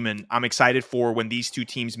good team, and I'm excited for when these two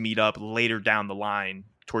teams meet up later down the line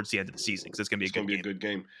towards the end of the season because it's going to be a good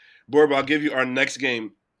game. Borba, I'll give you our next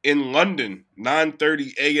game in London,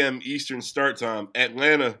 9:30 a.m. Eastern start time.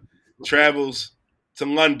 Atlanta travels to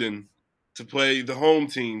London to play the home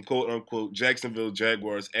team, quote unquote, Jacksonville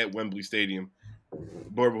Jaguars at Wembley Stadium.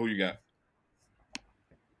 Borba, who you got?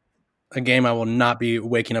 A game I will not be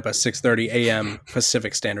waking up at 6:30 a.m.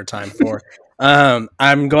 Pacific Standard Time for.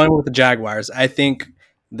 I'm going with the Jaguars. I think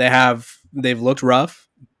they've looked rough,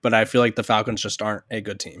 but I feel like the Falcons just aren't a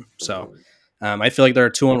good team. So I feel like their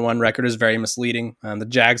 2-1 record is very misleading. The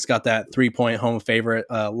Jags got that 3-point home favorite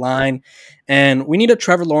line, and we need a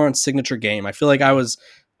Trevor Lawrence signature game. I feel like I was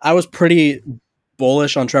pretty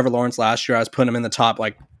bullish on Trevor Lawrence last year. I was putting him in the top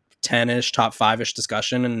 10-ish, top 5-ish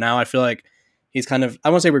discussion, and now I feel like he's kind of,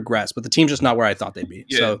 I won't say regress, but the team's just not where I thought they'd be.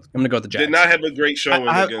 Yeah. So I'm going to go with the Jags. Did not have a great showing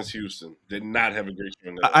against Houston. Did not have a great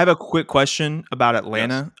showing. I have a quick question about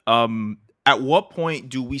Atlanta. Yes. At what point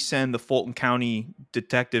do we send the Fulton County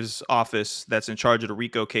Detective's Office that's in charge of the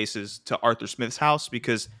RICO cases to Arthur Smith's house?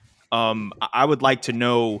 Because I would like to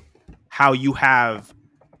know how you have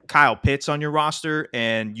Kyle Pitts on your roster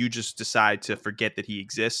and you just decide to forget that he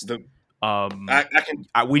exists. I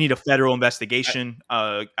can We need a federal investigation.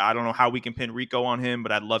 I don't know how we can pin Rico on him,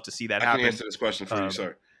 but I'd love to see that happen. I can answer this question for you,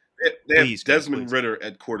 sir. They please, have Desmond please. Ritter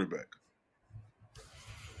at quarterback.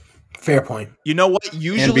 Fair point. You know what?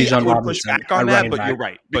 Usually I Bijan would push Robinson, back on a that, running but back. you're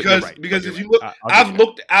right. Because if you look,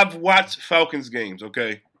 I've watched Falcons games.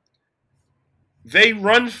 Okay, they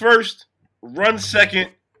run first, run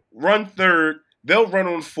second, run third. They'll run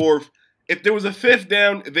on fourth. If there was a fifth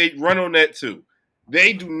down, they'd run on that too.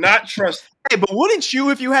 They do not trust. Hey, but wouldn't you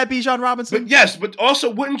if you had Bijan Robinson? But yes, but also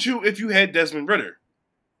wouldn't you if you had Desmond Ritter?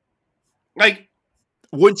 Like,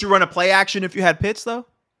 wouldn't you run a play action if you had Pitts though?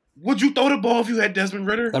 Would you throw the ball if you had Desmond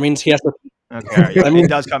Ritter? That means he has to. Okay, I mean, it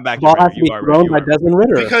does come back. The ball has to be thrown by Desmond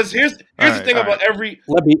Ritter. Because here's the thing about every.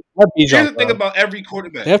 Here's the thing about every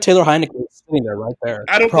quarterback. They have Taylor Heineke sitting there right there.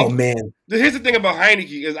 Here's the thing about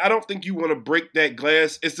Heineke is I don't think you want to break that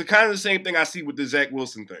glass. It's the kind of the same thing I see with the Zach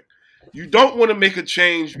Wilson thing. You don't want to make a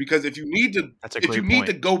change because if you need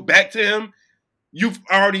to go back to him, you've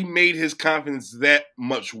already made his confidence that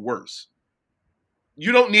much worse.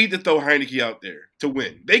 You don't need to throw Heineke out there to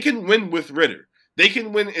win. They can win with Ritter. They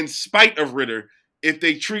can win in spite of Ritter if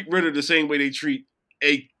they treat Ritter the same way they treat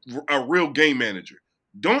a real game manager.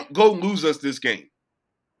 Don't go lose us this game.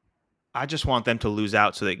 I just want them to lose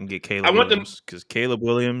out so they can get Caleb Williams. Because Caleb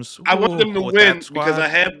Williams. I want them to win because I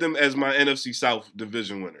have them as my NFC South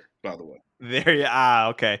division winner, by the way. There you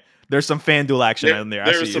okay. There's some FanDuel action on there.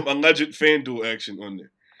 There's some alleged FanDuel action on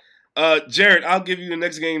there. Jared, I'll give you the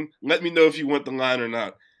next game. Let me know if you want the line or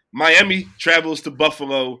not. Miami travels to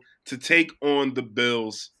Buffalo to take on the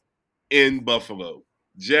Bills in Buffalo.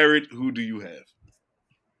 Jared, who do you have?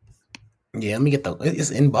 Yeah, let me get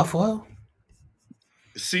it's in Buffalo?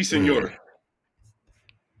 Si, senor.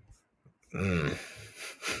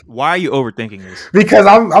 Why are you overthinking this? Because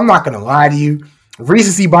I'm not going to lie to you.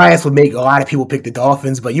 Recency bias would make a lot of people pick the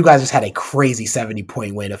Dolphins, but you guys just had a crazy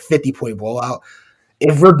 70-point win, a 50-point blowout.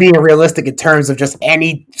 If we're being realistic in terms of just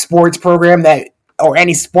any sports program or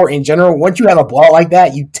any sport in general, once you have a blowout like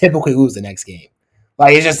that, you typically lose the next game.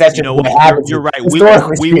 Like it's just that's just what happens. You're right. We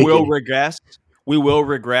will regress. We will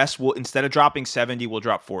regress. We'll instead of dropping 70, we'll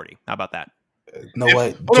drop 40. How about that?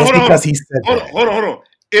 Because he said that. Hold on.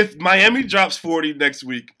 If Miami drops 40 next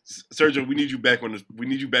week, Sergio, we need you back on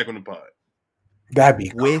the pod. That'd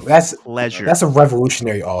be with pleasure. That's a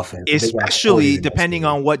revolutionary offense. Especially depending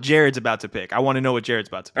on what Jared's about to pick. I want to know what Jared's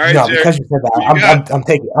about to pick. Right, no, Jared, because you said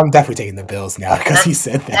that, I'm definitely taking the Bills now because he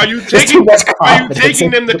said that. Are you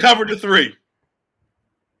taking them to cover the 3?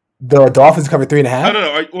 The Dolphins cover 3.5?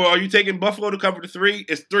 No. Are you taking Buffalo to cover the 3?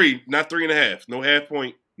 It's 3, not 3.5. No half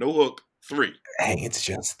point, no hook. 3. Dang, it's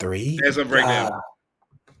just 3 as of right now.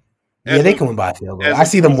 Yeah, they can win by a field goal. I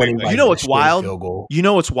see them winning by you know what's wild? Field goal. You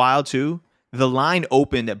know what's wild too? The line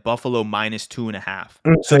opened at Buffalo minus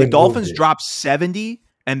 2.5. So the Dolphins dropped 70,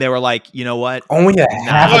 and they were like, you know what? Only a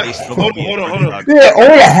half. Hold on. Yeah,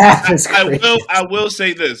 only a half is crazy. I will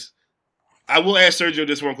say this. I will ask Sergio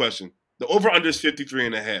this one question. The over-under is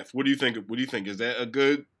 53.5. What do you think? Is that a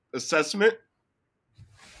good assessment?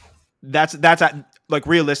 That's like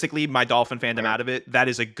realistically, my Dolphin fandom out of it. That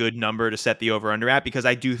is a good number to set the over/under at because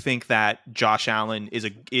I do think that Josh Allen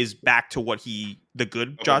is back to the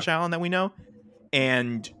good Josh Allen that we know.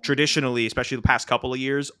 And traditionally, especially the past couple of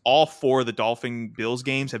years, all 4 of the Dolphin Bills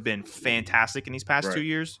games have been fantastic in these past 2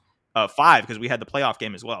 years. 5 because we had the playoff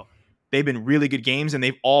game as well. They've been really good games, and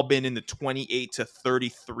they've all been in the 28 to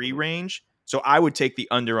 33 range. So I would take the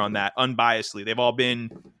under on that unbiasedly. They've all been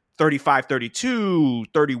 35-32,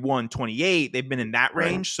 31-28. They've been in that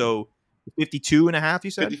range. So 52.5,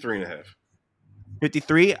 you said? 53.5.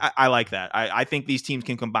 53? I like that. I think these teams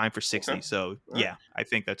can combine for 60. Okay. So, yeah, I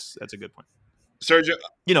think that's a good point. Sergio,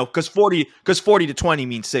 because 40 to 20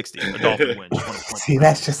 means 60. A Dolphin wins. See,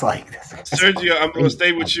 that's just like Sergio. I'm going to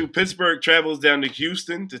stay with you. Pittsburgh travels down to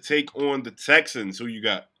Houston to take on the Texans. Who you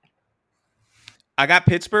got? I got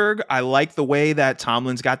Pittsburgh. I like the way that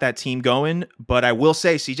Tomlin's got that team going, but I will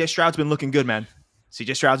say CJ Stroud's been looking good, man.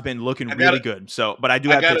 CJ Stroud's been looking really good. So, but I do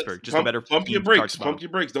have Pittsburgh. Just a better pump your brakes. Pump your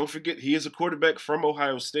brakes. Don't forget he is a quarterback from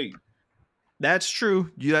Ohio State. That's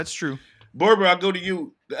true. Yeah, that's true. Borber, I'll go to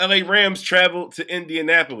you. The LA Rams travel to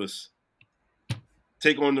Indianapolis.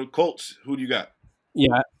 Take on the Colts. Who do you got?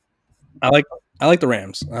 Yeah, I like the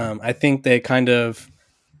Rams. I think they kind of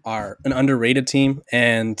are an underrated team,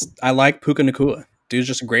 and I like Puka Nacua. Dude's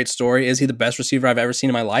just a great story. Is he the best receiver I've ever seen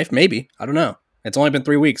in my life? Maybe. I don't know. It's only been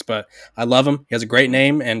 3 weeks, but I love him. He has a great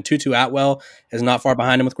name, and Tutu Atwell is not far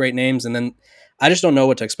behind him with great names. And then I just don't know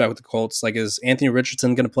what to expect with the Colts. Like, is Anthony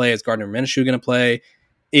Richardson going to play? Is Gardner Minshew going to play?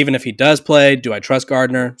 even if he does play, do I trust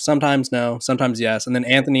Gardner? Sometimes no, sometimes yes. And then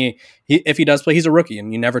Anthony, if he does play, he's a rookie,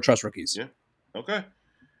 and you never trust rookies. Yeah. Okay.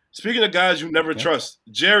 Speaking of guys you never trust,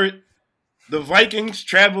 Jared, the Vikings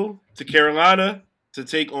travel to Carolina to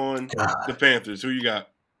take on the Panthers. Who you got?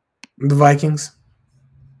 The Vikings.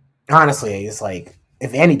 Honestly, it's like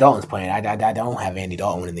if Andy Dalton's playing, I don't have Andy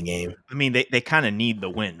Dalton winning the game. I mean, they kind of need the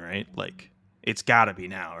win, right? Like it's got to be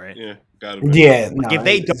now, right? Yeah, gotta be. Yeah, Like if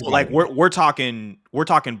they don't, like we're talking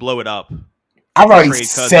blow it up. I've already Trade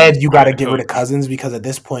Cousins, said you got to fire get rid of coach. Cousins because at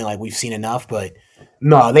this point, like we've seen enough. But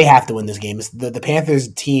no, they have to win this game. It's the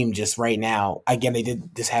Panthers team just right now. Again, they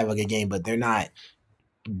did just have a good game, but they're not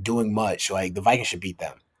doing much. Like the Vikings should beat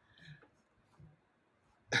them.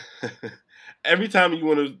 Every time you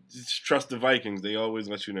want to trust the Vikings, they always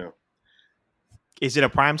let you know. Is it a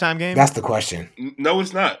primetime game? That's the question. No,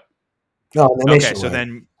 it's not. No, then they Okay, should so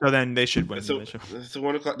win. then they should win. So it's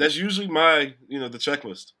 1 o'clock. That's usually my, the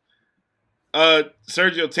checklist.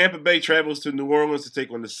 Sergio, Tampa Bay travels to New Orleans to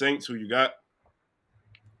take on the Saints. Who you got?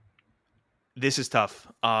 This is tough.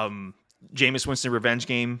 Jameis Winston revenge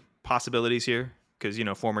game possibilities here because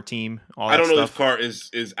former team. All that I don't know stuff. if Carr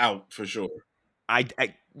is out for sure.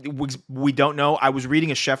 We don't know. I was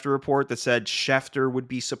reading a Schefter report that said Schefter would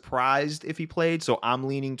be surprised if he played. So I'm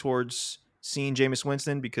leaning towards seeing Jameis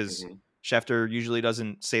Winston because Schefter usually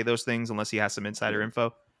doesn't say those things unless he has some insider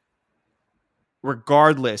info.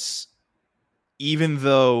 Regardless, even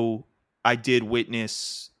though I did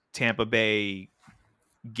witness Tampa Bay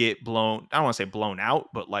get blown, I don't want to say blown out,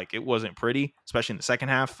 but like it wasn't pretty, especially in the second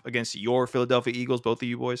half against your Philadelphia Eagles, both of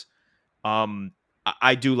you boys.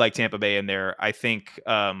 I do like Tampa Bay in there. I think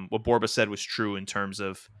what Borba said was true in terms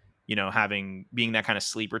of, being that kind of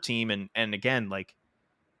sleeper team. And again, like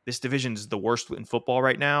this division is the worst in football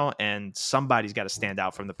right now, and somebody's got to stand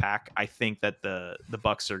out from the pack. I think that the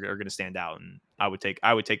Bucs are going to stand out, and I would take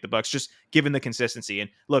the Bucs just given the consistency.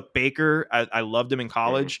 And look, Baker, I loved him in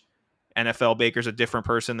college. NFL Baker's a different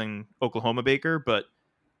person than Oklahoma Baker, but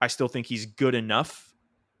I still think he's good enough.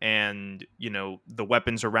 And, the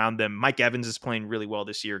weapons around them. Mike Evans is playing really well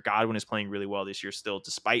this year. Godwin is playing really well this year still,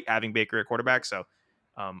 despite having Baker at quarterback. So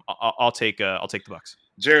I'll take the Bucs.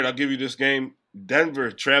 Jared, I'll give you this game. Denver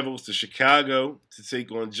travels to Chicago to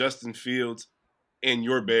take on Justin Fields and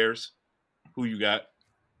your Bears. Who you got?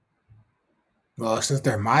 Well, since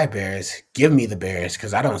they're my Bears, give me the Bears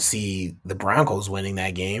because I don't see the Broncos winning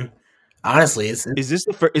that game. Honestly, is this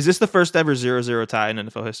the first ever 0-0 tie in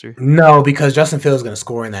NFL history? No, because Justin Fields is going to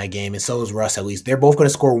score in that game, and so is Russ at least. They're both going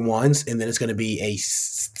to score once, and then it's going to be a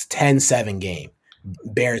 10-7 game.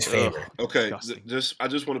 Bears favor. Okay, I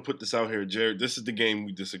just want to put this out here, Jared. This is the game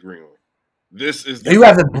we disagree on. This is you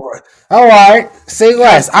have the. All right, say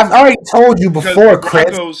less. I've already told you before,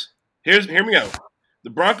 Chris. Hear me out.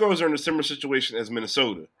 The Broncos are in a similar situation as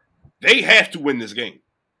Minnesota. They have to win this game.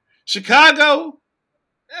 Chicago.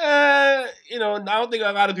 I don't think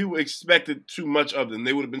a lot of people expected too much of them.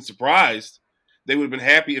 They would have been surprised. They would have been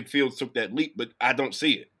happy if Fields took that leap, but I don't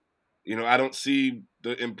see it. I don't see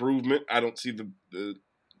the improvement. I don't see the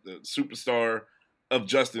superstar of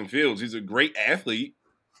Justin Fields. He's a great athlete,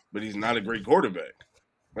 but he's not a great quarterback.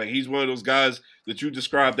 Like he's one of those guys that you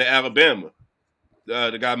described at Alabama,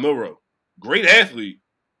 the guy Milroe. Great athlete,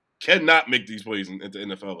 cannot make these plays at the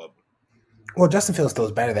NFL level. Well, Justin Fields still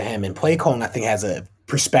is better than him, and play calling I think has a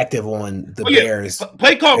perspective on the Bears.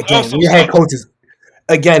 Play calling also. Your head coaches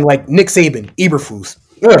again, like Nick Saban, Eberflus.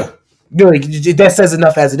 That says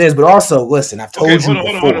enough as it is. But also, listen, I've told you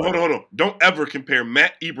before. Hold on. Don't ever compare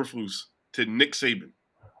Matt Eberflus to Nick Saban.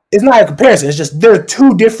 It's not a comparison. It's just there are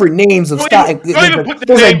two different names of style.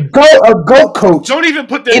 There's a goat coach. Don't even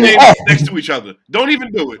put their names next to each other. Don't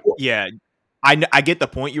even do it. Yeah. I get the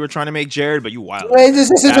point you were trying to make, Jared, but you wild.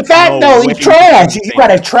 This is a fact, though. He's trash. You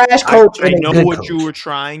got a trash coach. I know what coach. you were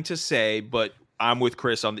trying to say, but I'm with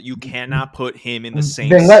Chris on that. You cannot put him in the same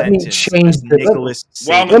then let me sentence change as Nicholas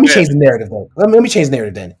Saban. Let me change the narrative, then. Let me change the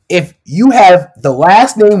narrative, then. If you have the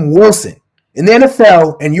last name Wilson in the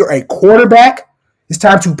NFL and you're a quarterback, it's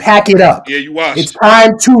time to pack it up. Yeah, you watched. It's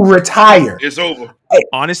time to retire. It's over.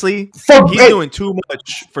 Honestly, he's doing too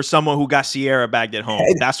much for someone who got Sierra bagged at home.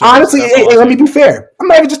 That's what honestly. Let me be fair. I'm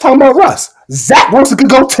not even just talking about Russ. Zach Wilson could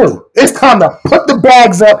go too. It's time to put the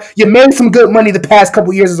bags up. You made some good money the past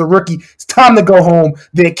couple years as a rookie. It's time to go home.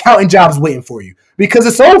 The accountant job's waiting for you because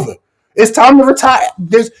it's over. It's time to retire.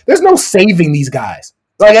 There's no saving these guys.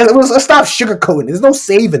 Like let's stop sugarcoating. There's no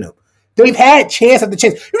saving them. They've had chance after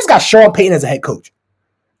chance. You just got Sean Payton as a head coach,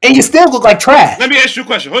 and you still look like trash. Let me ask you a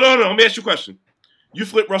question. Hold on. Let me ask you a question. You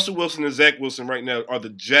flip Russell Wilson and Zach Wilson right now. Are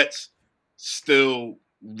the Jets still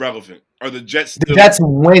relevant? Are the Jets The still, Jets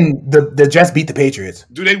win. The Jets beat the Patriots.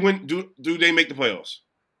 do they win? Do they make the playoffs?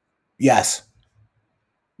 Yes,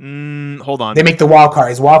 Hold on. they make the wild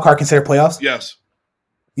card. Is wild card considered playoffs? Yes.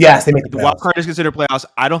 Yes, they make the The playoffs. wild card is considered playoffs.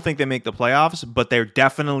 I don't think they make the playoffs, but they're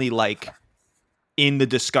definitely like in the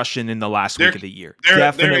discussion in the last week of the year.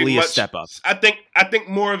 Definitely a step up. I think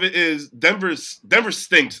more of it is Denver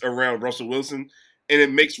stinks around Russell Wilson, and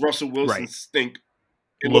it makes Russell Wilson stink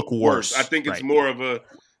and look worse. I think it's more of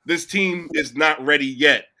this team is not ready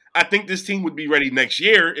yet. I think this team would be ready next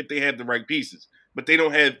year if they had the right pieces, but they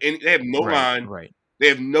don't have any. They have no line. Right. They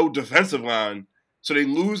have no defensive line, so they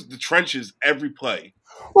lose the trenches every play.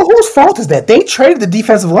 Well, whose fault is that? They traded the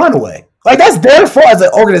defensive line away. Like that's their fault as an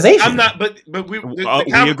organization. I'm not, but we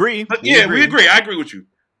agree. But we agree. I agree with you.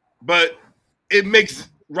 But it makes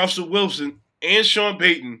Russell Wilson and Sean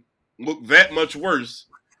Payton look that much worse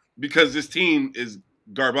because this team is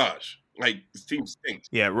garbage. Like this team stinks.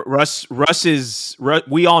 Yeah, Russ is.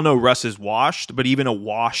 We all know Russ is washed, but even a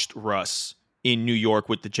washed Russ in New York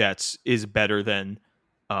with the Jets is better than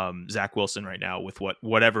Zach Wilson right now with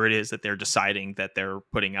whatever it is that they're deciding that they're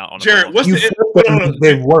putting out on. Jared, what's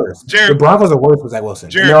they're worse. Jared, the Broncos are worse with Zach Wilson.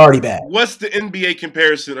 Jared, they're already bad. What's the NBA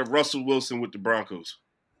comparison of Russell Wilson with the Broncos?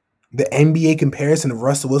 The NBA comparison of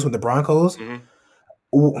Russell Wilson with the Broncos.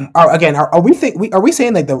 Mm-hmm. Are we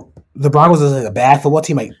saying like the Broncos is like a bad football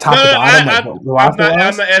team, like top to bottom? I'm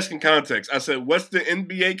not asking context. I said, what's the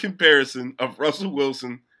NBA comparison of Russell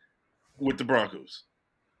Wilson with the Broncos?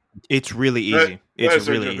 It's really easy. It's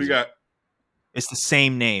really easy. Got... It's the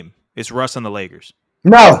same name. It's Russ on the Lakers.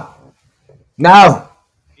 No.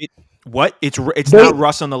 What? It's not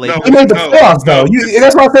Russ on the Lakers. They made the playoffs, though.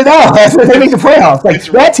 That's what I said. No, they made the playoffs. Like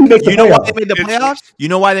that team makes the playoffs. You know why they made the playoffs? You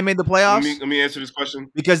know why they made the playoffs? Let me answer this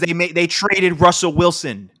question. Because they traded Russell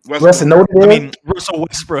Wilson. Russell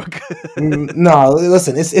Westbrook. No,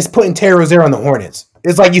 listen, it's putting Terry Rozier on the Hornets.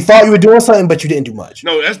 It's like you thought you were doing something, but you didn't do much.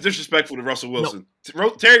 No, that's disrespectful to Russell Wilson. No.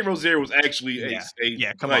 Terry Rozier was actually a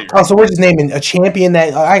come player. on. Oh, so we're just naming a champion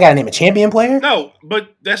that I gotta name a champion player? No,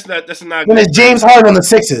 but that's not. When it's James Harden on the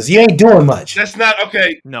Sixers, you ain't doing much. That's not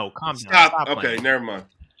okay. No, calm down. Stop okay, never mind.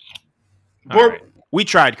 Right. We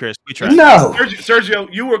tried, Chris. We tried. No,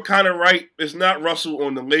 Sergio, you were kind of right. It's not Russell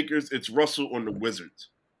on the Lakers. It's Russell on the Wizards.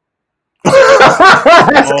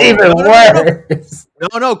 That's even worse.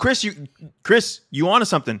 No, Chris, you onto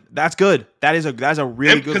something. That's good. That's a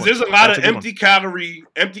really good one. Because there's a lot of empty calorie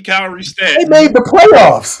stats. They made the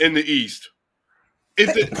playoffs in the East.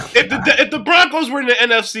 If the Broncos were in the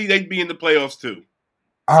NFC, they'd be in the playoffs too.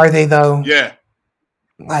 Are they though? Yeah.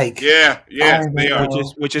 They are.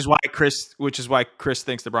 Which is why Chris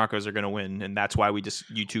thinks the Broncos are going to win, and that's why you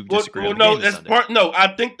two disagree.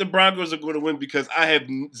 I think the Broncos are going to win because I have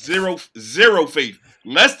zero faith,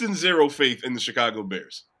 less than zero faith in the Chicago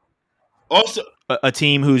Bears. Also, a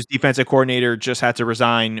team whose defensive coordinator just had to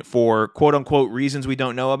resign for quote unquote reasons we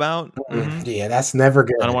don't know about. Mm-hmm. Yeah, that's never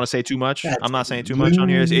good. I don't want to say too much. I'm not saying too much on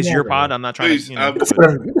here. It's your pod. I'm not trying to. You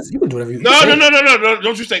can do whatever you No.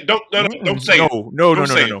 Don't you say? Don't say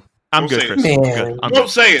it. No. I'm good, Chris. Don't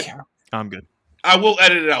say it. I'm good. I will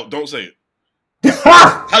edit it out. Don't say it.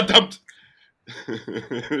 How dumb.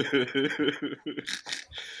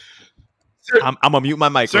 I'm gonna mute my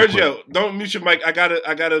mic. Sergio, don't mute your mic. I got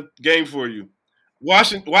a game for you.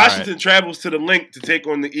 Washington travels to the Link to take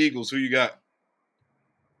on the Eagles. Who you got?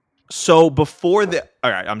 So before the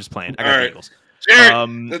all right, I'm just playing. I got the Eagles.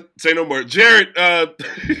 Jared, say no more. Jared, go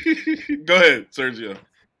ahead, Sergio.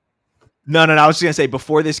 No. I was just gonna say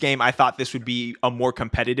before this game, I thought this would be a more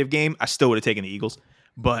competitive game. I still would have taken the Eagles,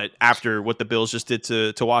 but after what the Bills just did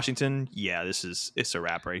to Washington, yeah, it's a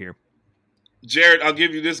wrap right here. Jared, I'll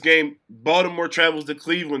give you this game. Baltimore travels to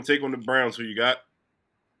Cleveland, take on the Browns. Who you got?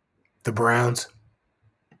 The Browns.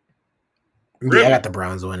 Really? Yeah, I got the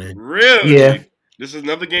Browns winning. Really? Yeah. This is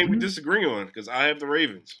another game we disagree on because I have the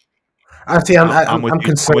Ravens. I'm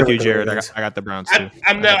concerned with you, Jared. I got the Browns too.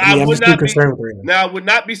 I would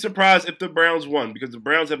not be surprised if the Browns won because the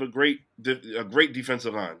Browns have a great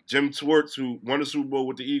defensive line. Jim Schwartz, who won a Super Bowl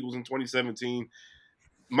with the Eagles in 2017.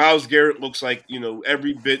 Myles Garrett looks like,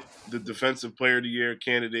 every bit the defensive player of the year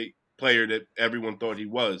player that everyone thought he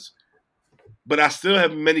was. But I still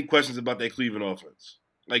have many questions about that Cleveland offense.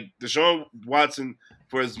 Like Deshaun Watson,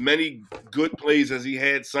 for as many good plays as he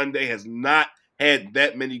had Sunday, has not had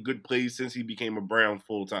that many good plays since he became a Brown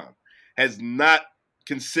full-time. Has not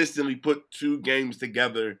consistently put two games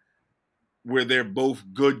together where they're both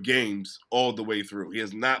good games all the way through. He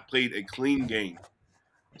has not played a clean game.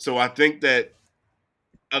 So I think that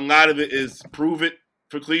a lot of it is prove it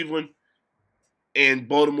for Cleveland, and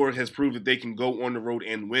Baltimore has proved that they can go on the road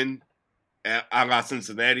and win. a la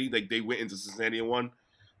Cincinnati. Like they went into Cincinnati and won.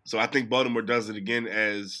 So I think Baltimore does it again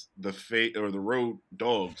as the fate or the road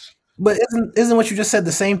dogs. But isn't what you just said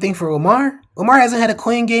the same thing for Lamar? Lamar hasn't had a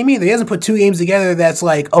clean game either. He hasn't put two games together that's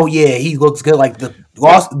like, oh yeah, he looks good. Like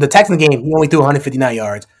the Texans game, he only threw 159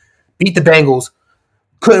 yards, beat the Bengals,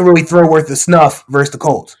 couldn't really throw worth the snuff versus the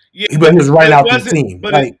Colts. Yeah, but he was running out the team.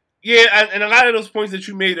 But like, and a lot of those points that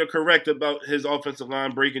you made are correct about his offensive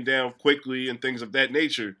line breaking down quickly and things of that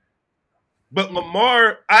nature. But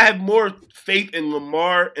Lamar, I have more faith in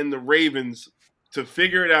Lamar and the Ravens to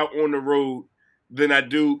figure it out on the road than I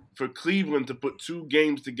do for Cleveland to put two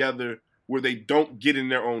games together where they don't get in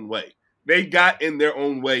their own way. They got in their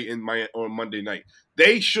own way on Monday night.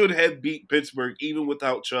 They should have beat Pittsburgh even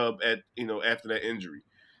without Chubb after that injury.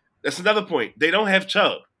 That's another point. They don't have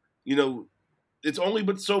Chubb. It's only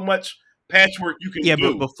but so much patchwork you can do.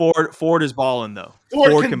 Yeah, but Ford is balling though.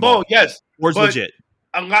 Ford can ball, yes. Ford's legit.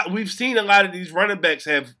 We've seen a lot of these running backs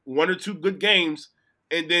have one or two good games,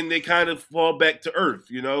 and then they kind of fall back to earth.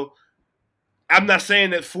 I'm not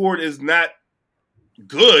saying that Ford is not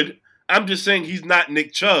good. I'm just saying he's not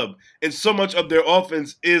Nick Chubb, and so much of their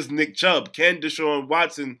offense is Nick Chubb. Can Deshaun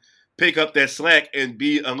Watson pick up that slack and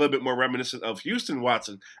be a little bit more reminiscent of Houston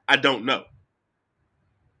Watson? I don't know.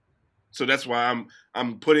 So that's why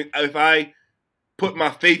I'm putting. If I put my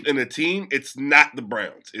faith in a team, it's not the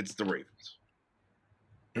Browns. It's the Ravens.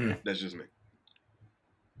 That's just me.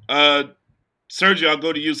 Sergio, I'll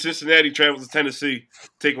go to you. Cincinnati travels to Tennessee.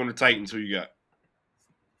 Take on the Titans. Who you got?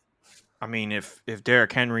 I mean, if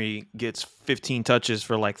Derrick Henry gets 15 touches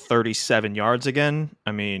for like 37 yards again,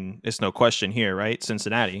 I mean, it's no question here, right?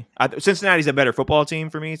 Cincinnati. Cincinnati's a better football team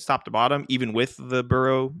for me. It's top to bottom, even with the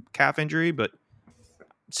Burrow calf injury, but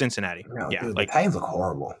Cincinnati. No, yeah, dude, like the Titans look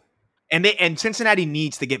horrible. And Cincinnati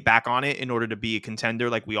needs to get back on it in order to be a contender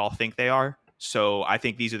like we all think they are. So I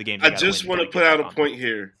think these are the games. I just want to put out a point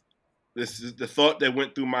here. This is the thought that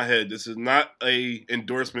went through my head. This is not a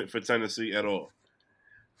endorsement for Tennessee at all.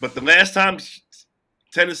 But the last time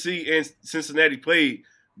Tennessee and Cincinnati played,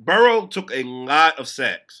 Burrow took a lot of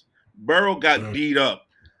sacks. Burrow got beat up.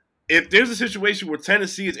 If there's a situation where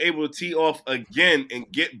Tennessee is able to tee off again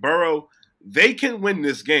and get Burrow, they can win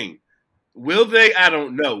this game. Will they? I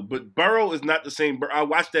don't know. But Burrow is not the same. I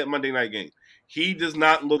watched that Monday night game. He does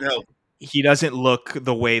not look healthy. He doesn't look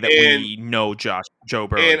the way that we know Joe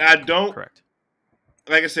Burrow. And I don't. Correct.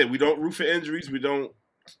 Like I said, we don't root for injuries. We don't,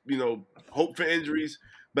 hope for injuries.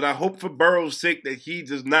 But I hope for Burrow's sake that he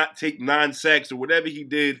does not take 9 sacks or whatever he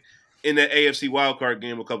did in that AFC wildcard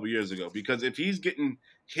game a couple years ago. Because if he's getting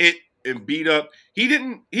hit and beat up,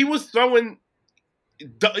 he was throwing.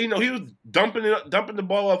 He was dumping the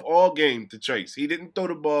ball off all game to Chase. He didn't throw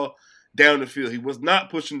the ball down the field. He was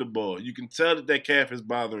not pushing the ball. You can tell that calf is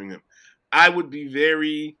bothering him. I would be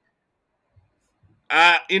very,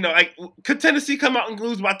 could Tennessee come out and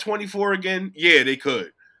lose by 24 again? Yeah, they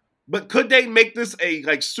could. But could they make this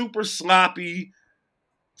a super sloppy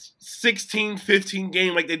 16-15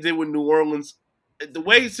 game like they did with New Orleans? The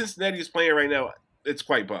way Cincinnati is playing right now, it's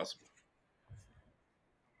quite possible.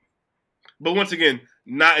 But once again,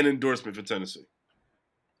 not an endorsement for Tennessee.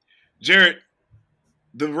 Jarrett,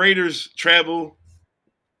 the Raiders travel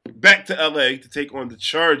back to LA to take on the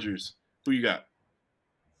Chargers. Who you got?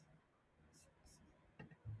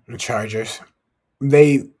 The Chargers.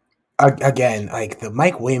 They, again, like the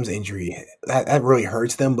Mike Williams injury, that really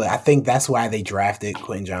hurts them, but I think that's why they drafted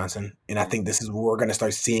Quentin Johnson. And I think this is where we're going to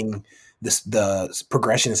start seeing the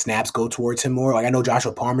progression of snaps go towards him more. Like, I know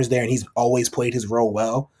Joshua Palmer's there, and he's always played his role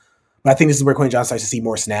well. But I think this is where Quentin Johnson starts to see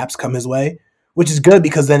more snaps come his way, which is good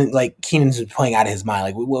because then, Keenan's playing out of his mind.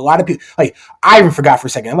 Like, a lot of people, I even forgot for a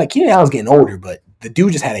second. I'm like, Keenan Allen's getting older, but the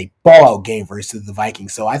dude just had a ball-out game versus the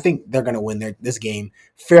Vikings. So I think they're going to win this game.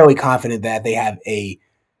 Fairly confident that they have I'm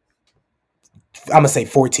going to say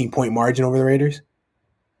 14-point margin over the Raiders.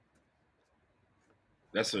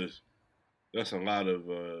 That's a lot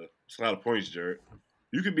of points, Jared.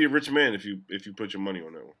 You could be a rich man if you put your money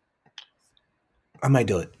on that one. I might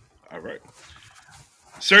do it. All right.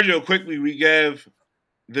 Sergio, quickly, we have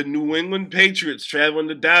the New England Patriots traveling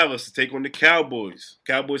to Dallas to take on the Cowboys.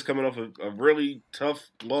 Cowboys coming off a really tough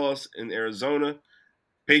loss in Arizona.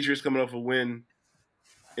 Patriots coming off a win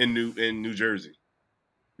in New Jersey.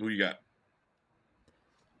 Who you got?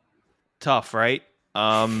 Tough, right?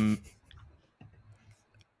 Nah.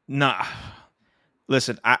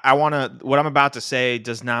 Listen, I want to. What I'm about to say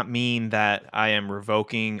does not mean that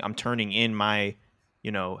I'm turning in my,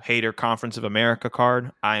 Hater Conference of America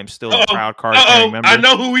card. I am still a proud card-carrying member. I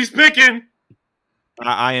know who he's picking.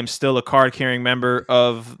 I am still a card-carrying member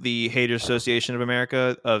of the Hater Association of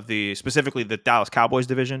America, specifically the Dallas Cowboys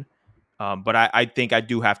division. But I think I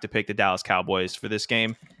do have to pick the Dallas Cowboys for this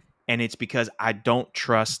game. And it's because I don't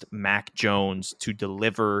trust Mac Jones to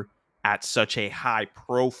deliver at such a high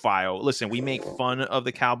profile. Listen, we make fun of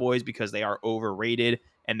the Cowboys because they are overrated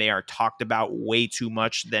and they are talked about way too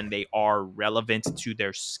much than they are relevant to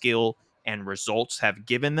their skill and results have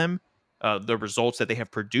given them, the results that they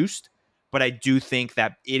have produced. But I do think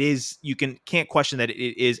that it is, can't question that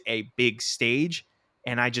it is a big stage.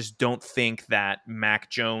 And I just don't think that Mac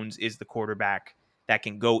Jones is the quarterback that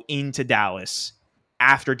can go into Dallas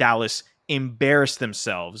after Dallas embarrassed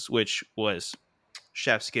themselves, which was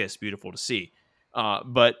chef's kiss, beautiful to see.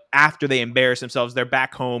 But after they embarrass themselves, they're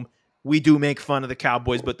back home. We do make fun of the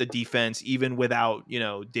Cowboys, but the defense, even without,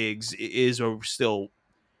 Diggs, is still,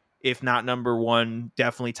 if not number one,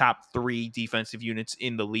 definitely top 3 defensive units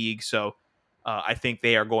in the league. So I think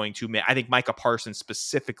they are going to I think Micah Parsons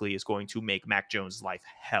specifically is going to make Mac Jones' life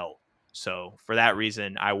hell. So for that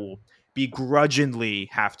reason, I will begrudgingly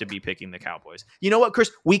have to be picking the Cowboys. You know what,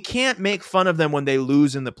 Chris? We can't make fun of them when they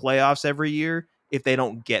lose in the playoffs every year if they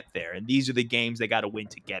don't get there. And these are the games they got to win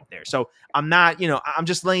to get there. So I'm not, I'm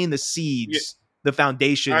just laying the seeds, the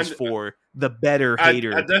foundations for the better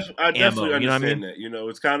hater. I definitely ammo, understand that.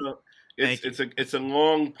 It's kind of it's a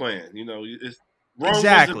long plan. It's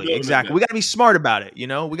Exactly. We got to be smart about it. We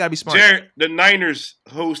got to be smart. Jared, the Niners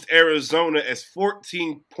host Arizona as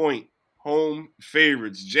 14-point home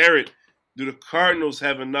favorites. Jared, do the Cardinals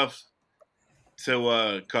have enough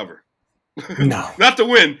to cover? No. Not to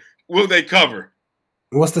win. Will they cover?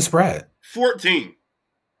 What's the spread? 14.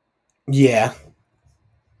 Yeah.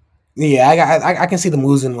 I can see them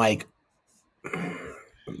losing like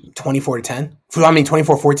 24-10.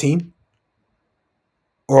 24-14.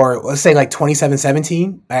 Or let's say like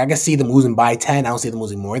 27-17. I can see them losing by 10. I don't see them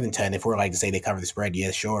losing more than 10. If we're like to say they cover the spread,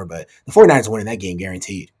 yeah, sure. But the 49ers winning that game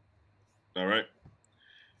guaranteed. All right.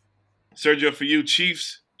 Sergio, for you,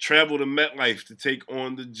 Chiefs travel to MetLife to take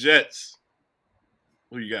on the Jets.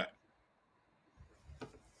 Who you got?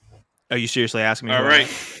 Are you seriously asking me? All right.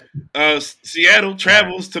 Seattle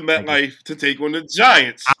travels to MetLife to take on the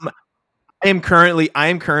Giants. I am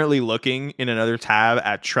currently looking in another tab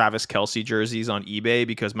at Travis Kelce jerseys on eBay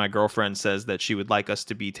because my girlfriend says that she would like us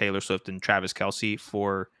to be Taylor Swift and Travis Kelce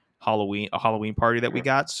for a Halloween party that we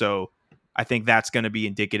got. So I think that's going to be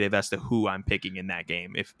indicative as to who I'm picking in that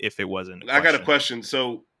game. If it wasn't, I got a question.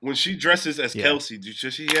 So when she dresses as Kelce,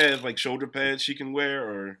 does she have like shoulder pads she can wear,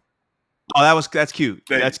 or? Oh, that's cute.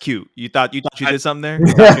 That's cute. You thought you did something there?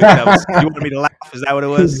 You wanted me to laugh? Is that what it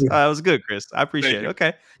was? That was good, Chris. I appreciate it.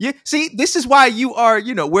 Okay. Yeah. See, this is why you are.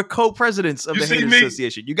 We're co-presidents of the Haters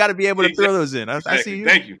Association. You got to be able to throw those in. I see you.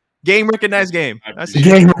 Thank you. Game recognized game.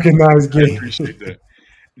 Game recognized game. I appreciate that.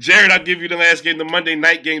 Jared, I'll give you the last game, the Monday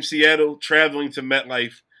night game. Seattle traveling to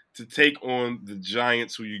MetLife to take on the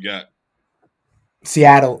Giants. Who you got?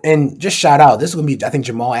 Seattle, and just shout out. This is going to be, I think,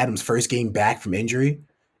 Jamal Adams' first game back from injury.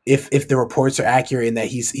 If the reports are accurate and that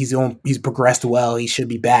he's progressed well, he should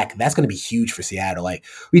be back. That's going to be huge for Seattle. Like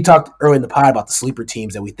we talked earlier in the pod about the sleeper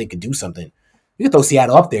teams that we think could do something. We could throw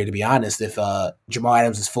Seattle up there, to be honest, if Jamal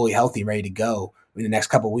Adams is fully healthy and ready to go in the next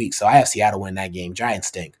couple of weeks. So I have Seattle win that game. Giants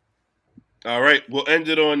stink. All right, we'll end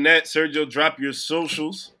it on that. Sergio, drop your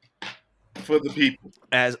socials for the people.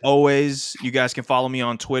 As always, you guys can follow me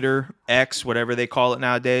on Twitter, X, whatever they call it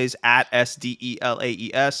nowadays, at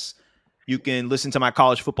SDELAES. You can listen to my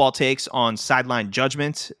college football takes on Sideline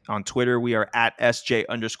Judgment. On Twitter, we are at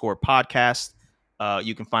SJ_podcast.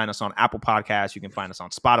 You can find us on Apple Podcasts. You can find us on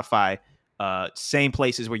Spotify. Same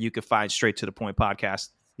places where you can find Straight to the Point podcast.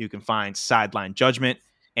 You can find Sideline Judgment.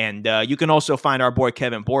 And you can also find our boy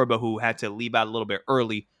Kevin Borba, who had to leave out a little bit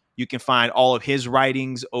early. You can find all of his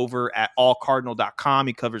writings over at allcardinal.com.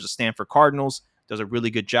 He covers the Stanford Cardinals, does a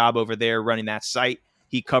really good job over there running that site.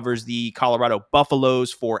 He covers the Colorado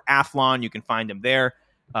Buffaloes for Athlon. You can find him there.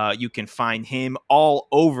 You can find him all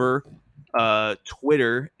over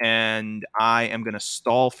Twitter. And I am going to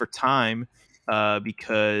stall for time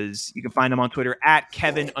because you can find him on Twitter at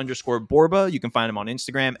Kevin_Borba. You can find him on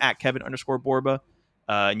Instagram at Kevin_Borba.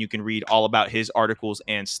 And you can read all about his articles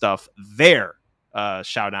and stuff there.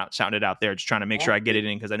 Shouting it out there, just trying to make sure I get it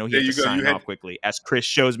in because I know he has to sign off quickly. As Chris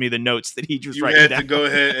shows me the notes that he just writing down. You had to go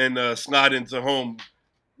ahead and slide into home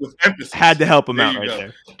with emphasis. Had to help him out right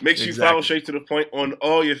there. Make sure you follow Straight to the Point on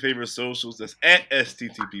all your favorite socials. That's at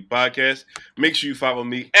STTP Podcast. Make sure you follow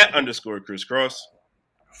me at _Chris Cross.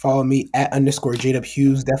 Follow me at _JW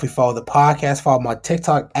Hughes. Definitely follow the podcast. Follow my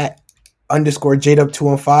TikTok at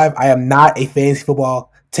 _JW215. I am not a fantasy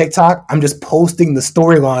football TikTok. I'm just posting the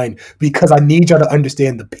storyline because I need y'all to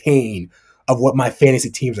understand the pain of what my fantasy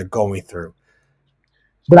teams are going through.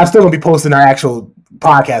 But I'm still going to be posting our actual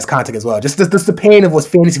podcast content as well. Just the pain of what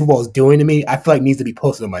fantasy football is doing to me, I feel like needs to be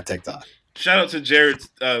posted on my TikTok. Shout out to Jared's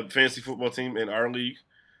fantasy football team in our league,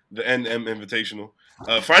 the NM Invitational,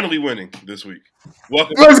 finally winning this week.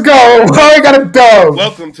 Welcome. Let's go. I got a dub.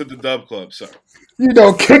 Welcome to the Dub Club, sir. You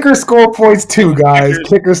know, kicker score points too, guys.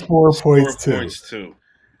 Kicker score points too.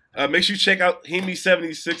 Make sure you check out Hemi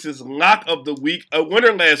 76's lock of the week. A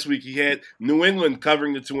winner last week. He had New England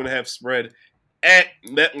covering the 2.5 spread at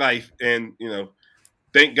MetLife, and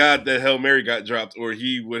thank God that Hail Mary got dropped, or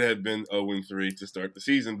he would have been 0-3 to start the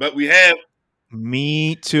season. But we have.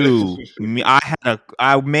 Me too.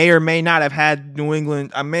 I may or may not have had New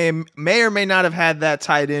England. I may or may not have had that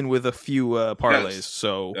tied in with a few parlays. Yes.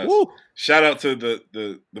 So yes. Shout out to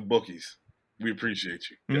the bookies. We appreciate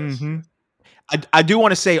you. Yes. Mm-hmm. I do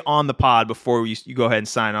want to say on the pod before you go ahead and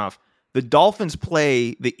sign off. The Dolphins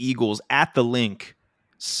play the Eagles at the Link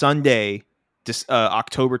Sunday,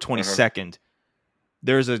 October 22nd. Uh-huh.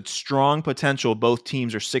 There's a strong potential both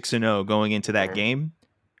teams are 6-0 going into that game.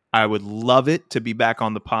 I would love it to be back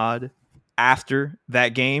on the pod after that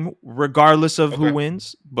game, regardless of who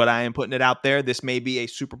wins. But I am putting it out there. This may be a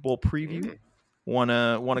Super Bowl preview. Want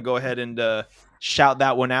to go ahead and shout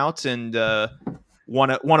that one out, and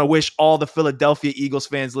want to wish all the Philadelphia Eagles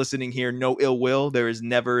fans listening here no ill will. There is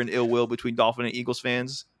never an ill will between Dolphin and Eagles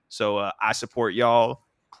fans. So I support y'all.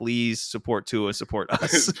 Please support Tua. Support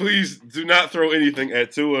us. Please do not throw anything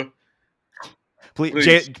at Tua. Please,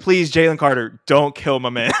 Jalen Carter, don't kill my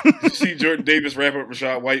man. You see Jordan Davis wrap up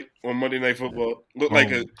Rachaad White on Monday Night Football. Looked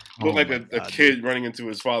like a kid running into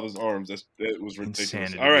his father's arms. That was ridiculous.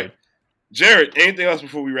 Insanity, all right, Jared. Anything else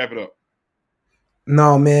before we wrap it up?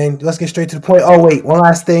 No, man. Let's get straight to the point. Oh wait, one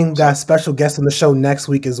last thing. Got a special guest on the show next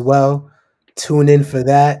week as well. Tune in for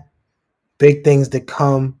that. Big things to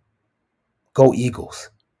come. Go Eagles.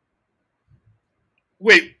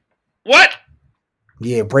 Wait, what?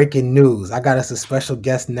 Yeah, breaking news. I got us a special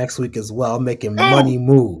guest next week as well, making money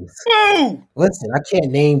moves. Oh! Listen, I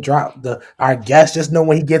can't name drop our guest. Just know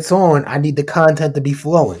when he gets on, I need the content to be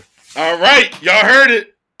flowing. All right. Y'all heard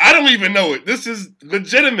it. I don't even know it. This is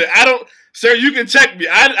legitimate. Sir, you can check me.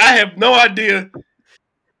 I have no idea.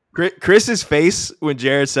 Chris's face when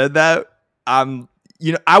Jared said that,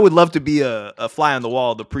 I would love to be a fly on the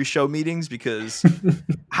wall of the pre-show meetings, because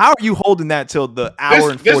how are you holding that till the hour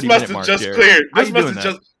and 40 minute mark? This must have just cleared. This must have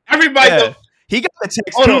just everybody. Yeah. He got the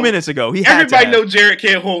text 2 minutes ago. Everybody know Jared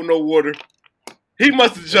can't hold no water. He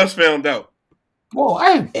must have just found out. Whoa,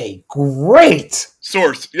 I am a great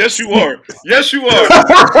source. Yes, you are. Yes, you are.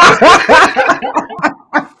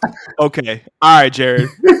 Okay. All right, Jared.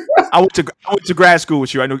 I went to grad school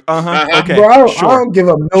with you. I know. Okay. Bro, sure. I don't give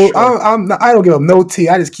up no. Sure. I don't give up no tea.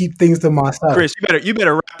 I just keep things to myself. Chris, you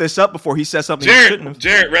better wrap this up before he says something.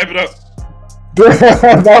 Jared, wrap it up.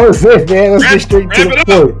 That was it, man. Let's get straight to the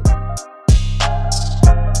point.